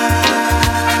down.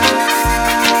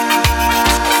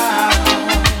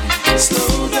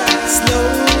 Slow down, slow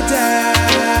down.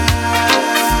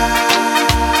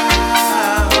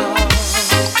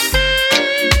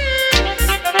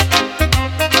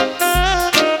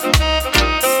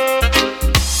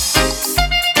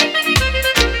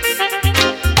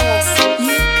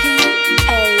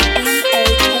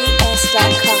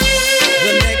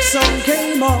 The next song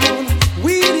came on,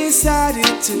 we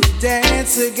decided to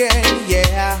dance again,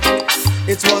 yeah.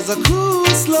 It was a cool,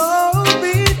 slow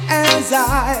beat as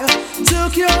I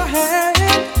took your hand.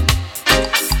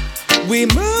 We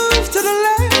moved to the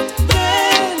left,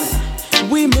 then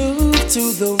we moved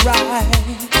to the right.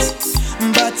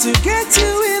 But to get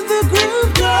you in the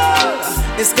groove, girl,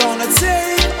 it's gonna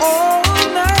take all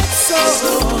night. So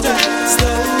slow down,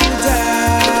 slow down.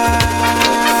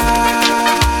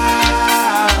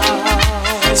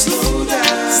 Slow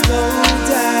down, slow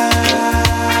down.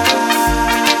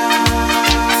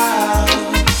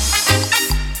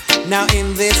 Now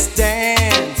in this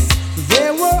dance,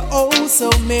 there were oh so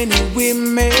many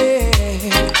women,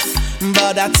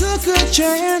 but I took a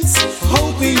chance,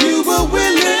 hoping you were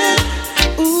willing.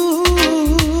 Ooh,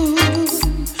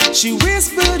 she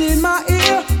whispered in my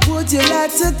ear, would you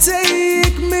like to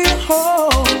take me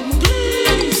home?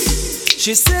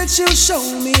 She said she'll show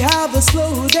me how the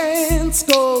slow dance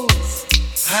goes.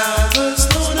 How the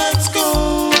slow dance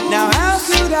goes. Now how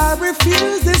could I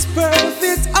refuse this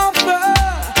perfect offer?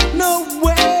 No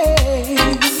way.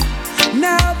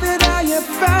 Now that I have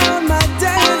found my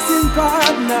dancing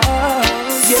partner,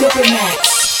 yeah.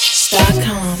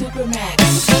 Supermax.com.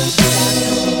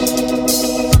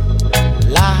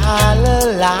 La la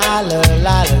la la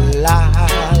la la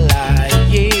la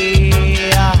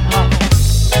yeah.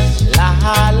 La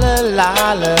la la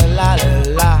la la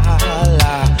la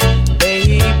la,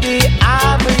 baby,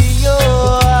 I'm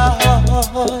yours.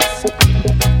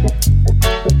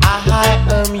 I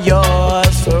am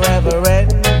yours forever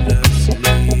endlessly.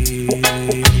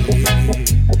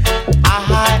 I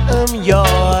am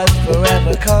yours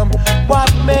forever, come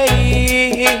what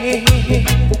may.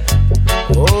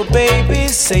 Oh, baby,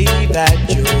 say that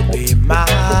you'll be mine.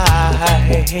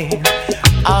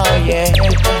 Oh, yeah.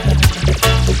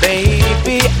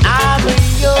 Baby, I'm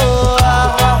yours.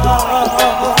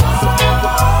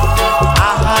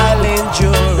 I'll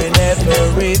endure in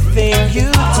everything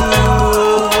you do.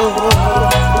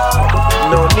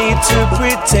 No need to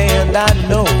pretend, I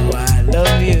know I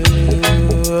love you.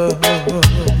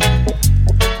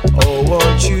 Oh,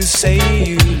 won't you say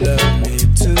you love me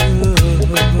too?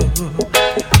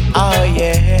 Oh,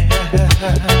 yeah.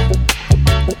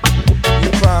 You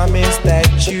promised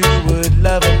that you would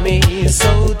love me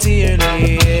so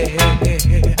dearly.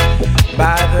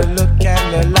 By the look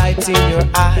and the light in your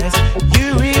eyes,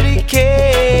 you really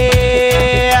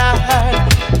care.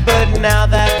 But now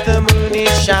that the moon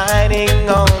is shining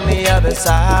on the other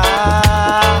side,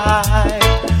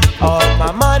 all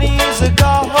my money is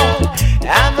gone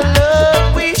and the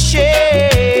love we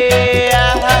share.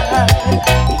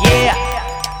 Yeah,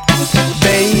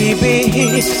 baby,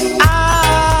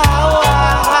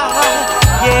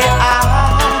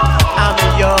 I'm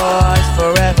yours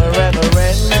forever, ever,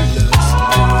 endlessly.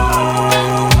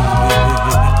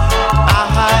 I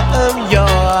am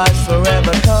yours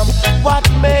forever, come what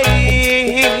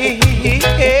may.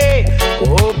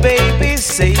 Oh, baby,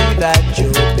 say that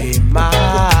you'll be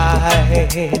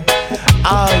mine.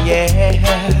 Oh, yeah,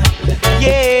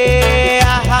 yeah.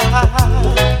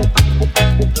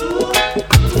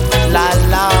 La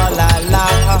la la la.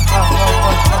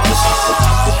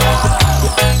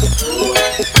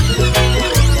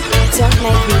 Don't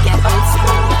make me get old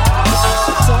school.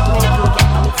 Don't make me get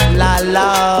old school. La la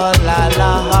la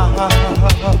la.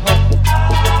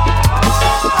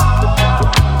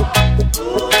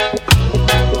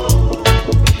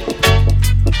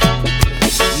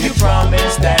 You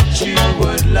promised that you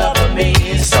would love me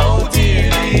so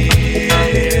dearly.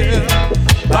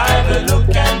 By the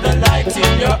look and the light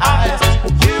in your eyes,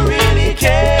 you really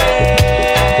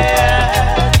care.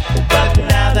 But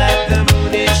now that the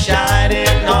moon is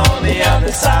shining on the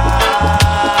other side,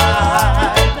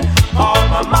 all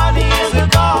my money is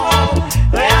gone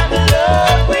and the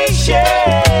love we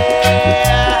share.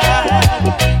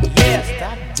 Yes,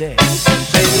 that day,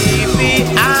 baby,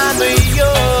 I'm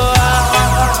yours.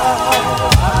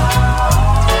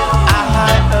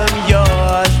 I am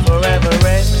yours forever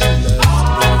endlessly.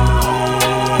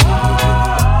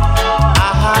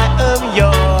 I am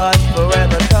yours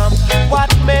forever, come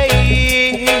what may.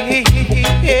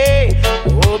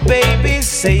 Oh, baby,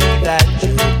 say that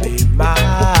you'll be mine.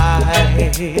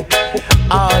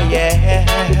 Oh, yeah.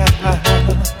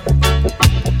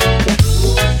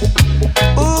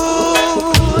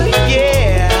 Ooh,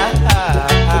 yeah.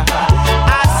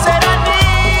 I said I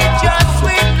need your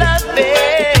sweet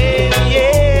loving,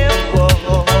 yeah.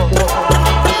 Whoa.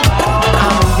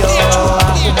 I'm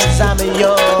yours, I'm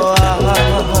yours.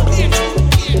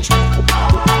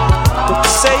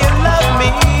 Say you love me,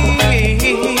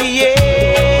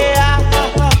 yeah.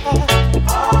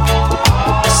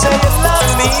 Say you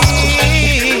love me,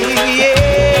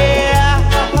 yeah.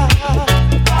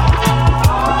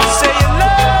 Say you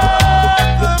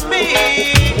love me.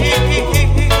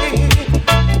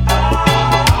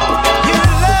 You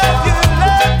love, you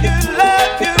love, you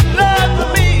love, you love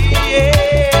me,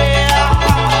 yeah.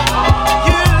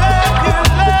 You love, you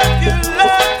love, you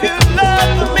love, you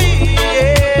love me,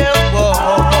 yeah. Whoa.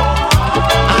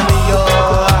 I'm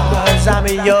yours, I'm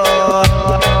yours.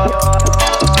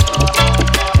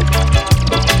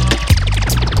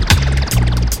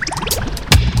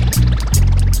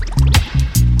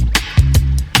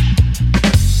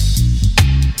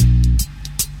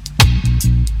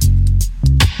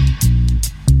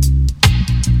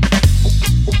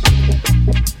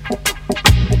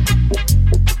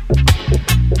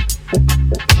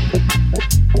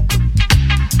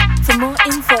 For more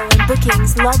info and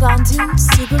bookings, log on to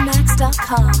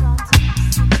supermax.com.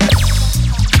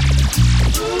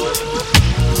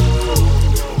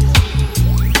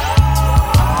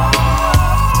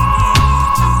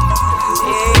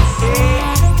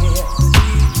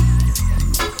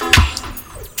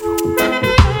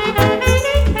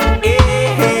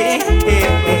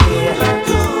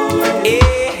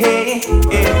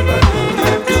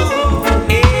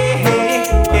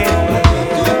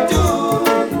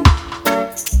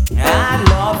 I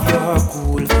love your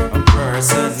cool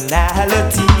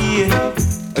personality,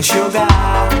 sugar,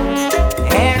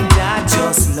 and I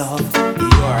just love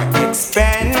your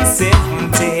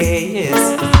expensive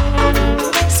taste.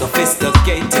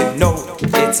 Sophisticated, no,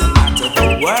 it's not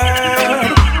the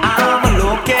word I'm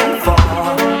looking for.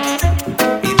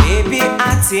 Hey, baby,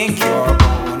 I think you're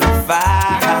bona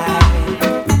fide,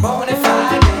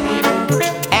 baby.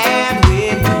 And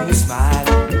when you smile,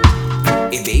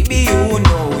 hey, baby, you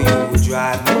know you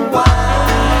drive me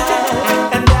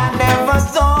wild. And I never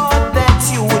thought that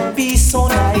you would be so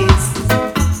nice,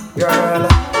 girl.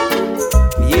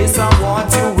 Yes, I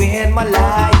want you in my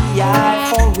life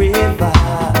forever.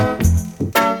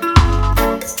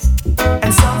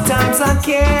 And sometimes I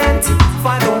can't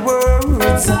find the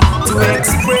words to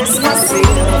express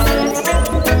myself.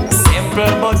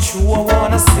 Simple but true, I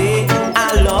wanna say I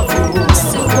love you.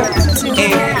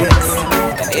 Yes.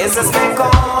 And it's just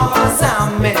because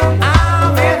I'm in love.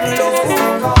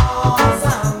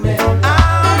 I'm in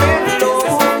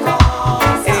love.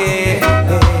 Yeah.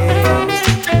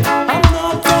 I'm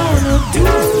not gonna do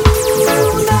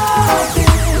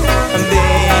nothing,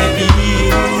 baby,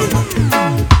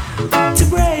 to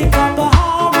break up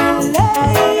our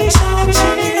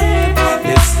relationship.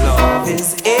 This love is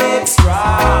extra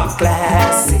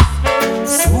classic,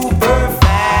 super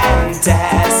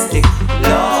fantastic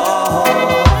love.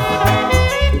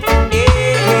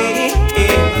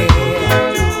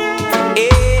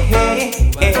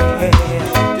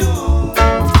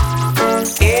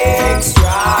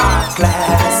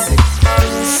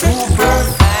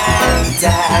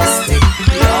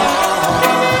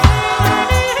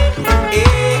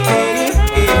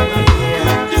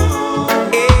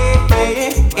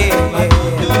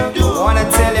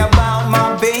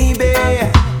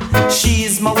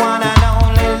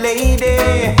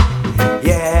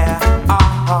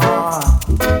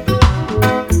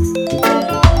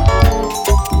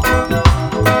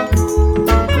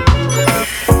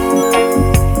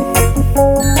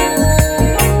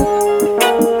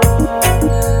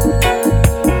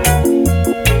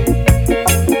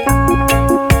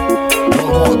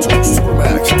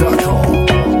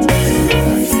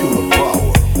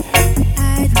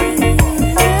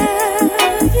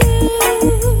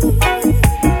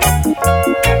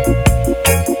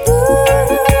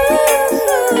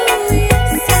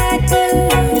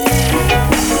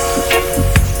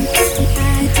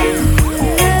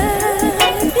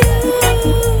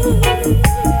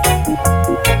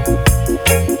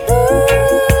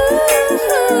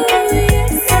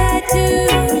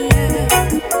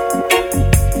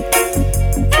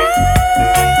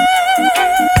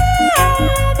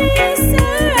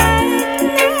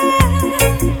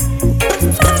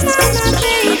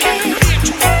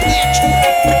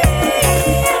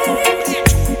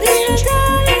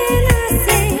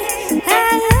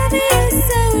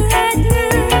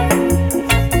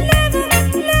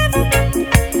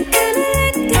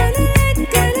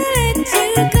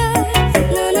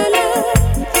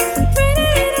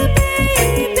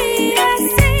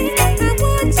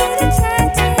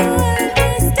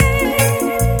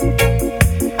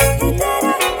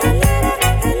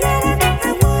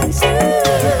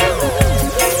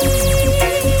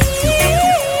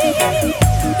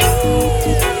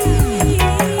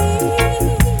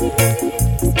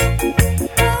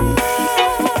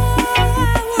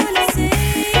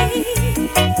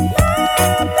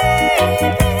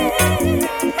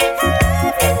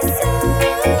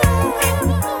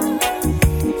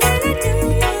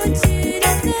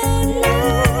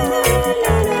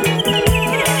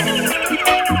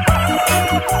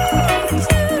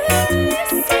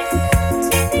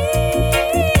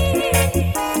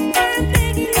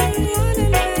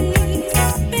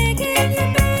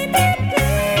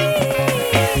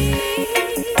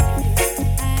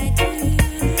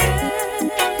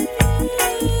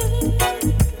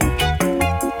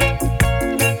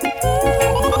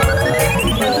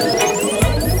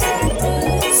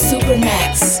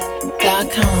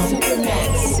 Supermax.com.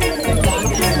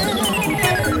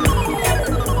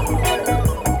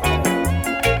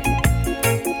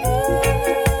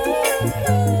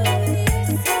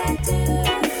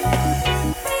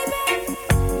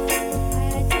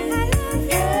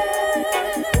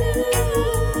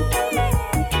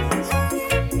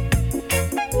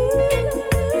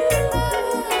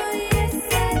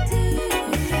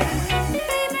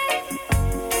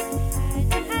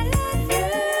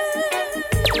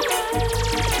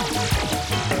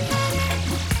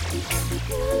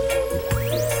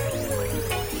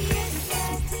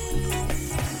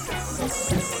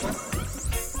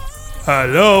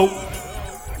 Hello.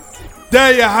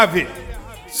 There you have it.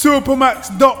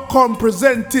 Supermax.com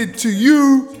presented to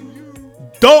you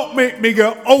Don't Make Me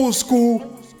Get Old School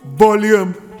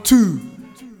Volume 2.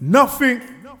 Nothing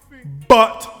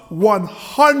but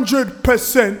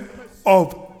 100%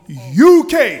 of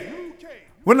UK.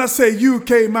 When I say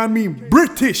UK, man, I mean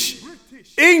British,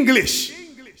 English,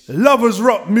 lovers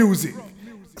rock music. I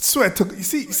swear to you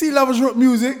see lovers rock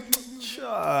music?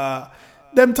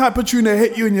 Them type of tune that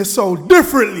hit you in your soul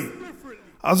differently.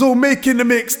 I was all making the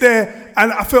mix there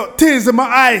and I felt tears in my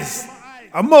eyes.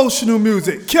 Emotional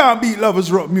music. Can't beat lovers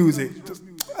rock music. Just,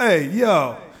 hey,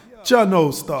 yo, John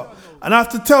O'Star. And I have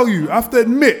to tell you, I have to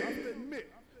admit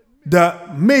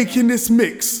that making this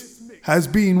mix has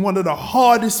been one of the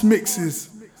hardest mixes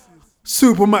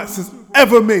Supermax has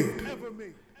ever made.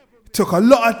 It took a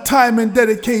lot of time and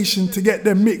dedication to get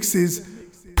them mixes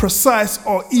precise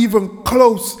or even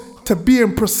close to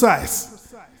being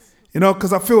precise. You know,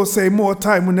 because I feel say more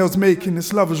time when they was making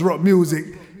this lovers rock music,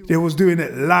 they was doing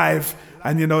it live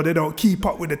and you know, they don't keep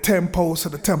up with the tempo, so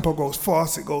the tempo goes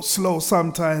fast, it goes slow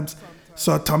sometimes.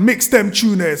 So to mix them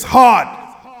tuner is hard.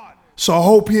 So I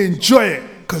hope you enjoy it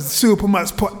because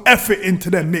Supermax put effort into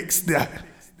their mix there.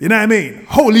 You know what I mean?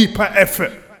 Whole heap of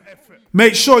effort.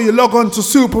 Make sure you log on to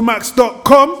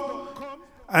supermax.com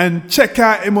and check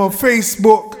out him on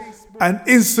Facebook and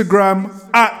Instagram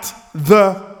at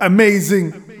The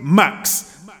Amazing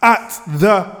Max. At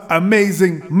The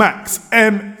Amazing Max.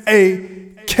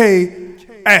 MAKS.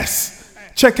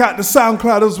 Check out the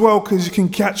SoundCloud as well because you can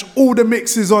catch all the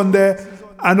mixes on there.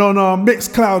 And on our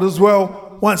Mixcloud as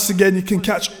well. Once again, you can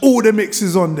catch all the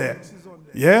mixes on there.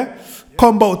 Yeah?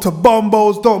 Combo to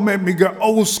Bombos, Don't Make Me Get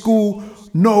Old School,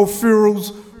 No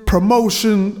Frills,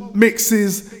 Promotion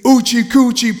mixes, Oochie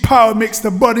Coochie Power Mix,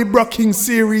 the Body Brocking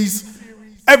series.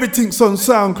 Everything's on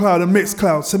SoundCloud and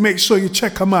Mixcloud, so make sure you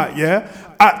check them out, yeah?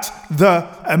 At The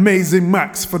Amazing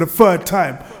Max for the third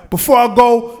time. Before I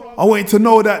go, I want you to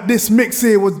know that this mix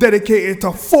here was dedicated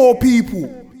to 4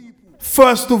 people.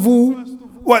 First of all,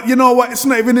 what you know what? It's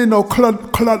not even in no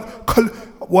chronological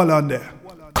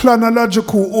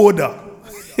order.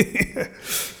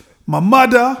 My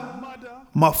mother,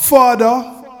 my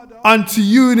father, Auntie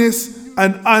Eunice,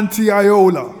 and Auntie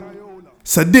Iola.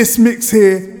 So this mix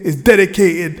here is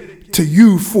dedicated to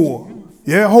you 4.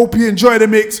 Yeah, hope you enjoy the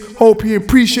mix. Hope you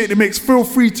appreciate the mix. Feel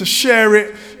free to share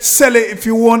it, sell it if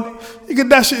you want. You can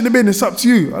dash it in the bin. It's up to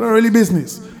you. I don't really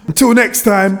business. Until next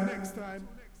time,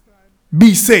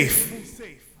 be safe.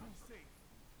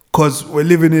 Because we're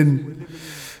living in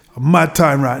a mad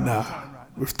time right now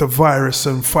with the virus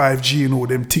and 5G and all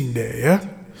them thing there, yeah?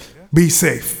 Be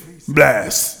safe.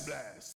 Bless.